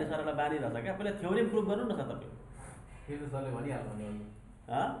 हेरिहाल्ने सरलाई बानी रहेछ क्या। पहिला थ्योरी प्रुभ गर्नु न सर तपाईँ। फेरि त सरले भनिहाल्नु नि अघि,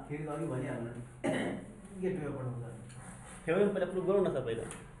 फेरि त अघि भनिहाल्नु गेटवे पढाउँछ थ्योरी पहिला प्रुभ गरौँ न सर पहिला।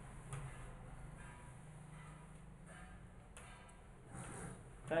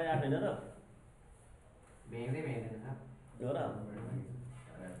 कहाँ आएको छैन र भेट्दै भेट्दैन हो र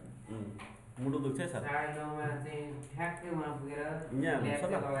मुटु दुख्छ है सर। 9:30 मा चाहिँ ठ्याक्कै उहाँ पुगेर यहाँ ल्याब हुन्छ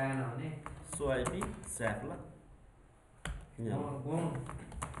ल। लगाएन भने सो आइपी स्याफ ल यहाँ गुण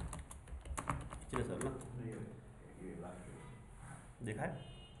एकछिन सर ल देखाए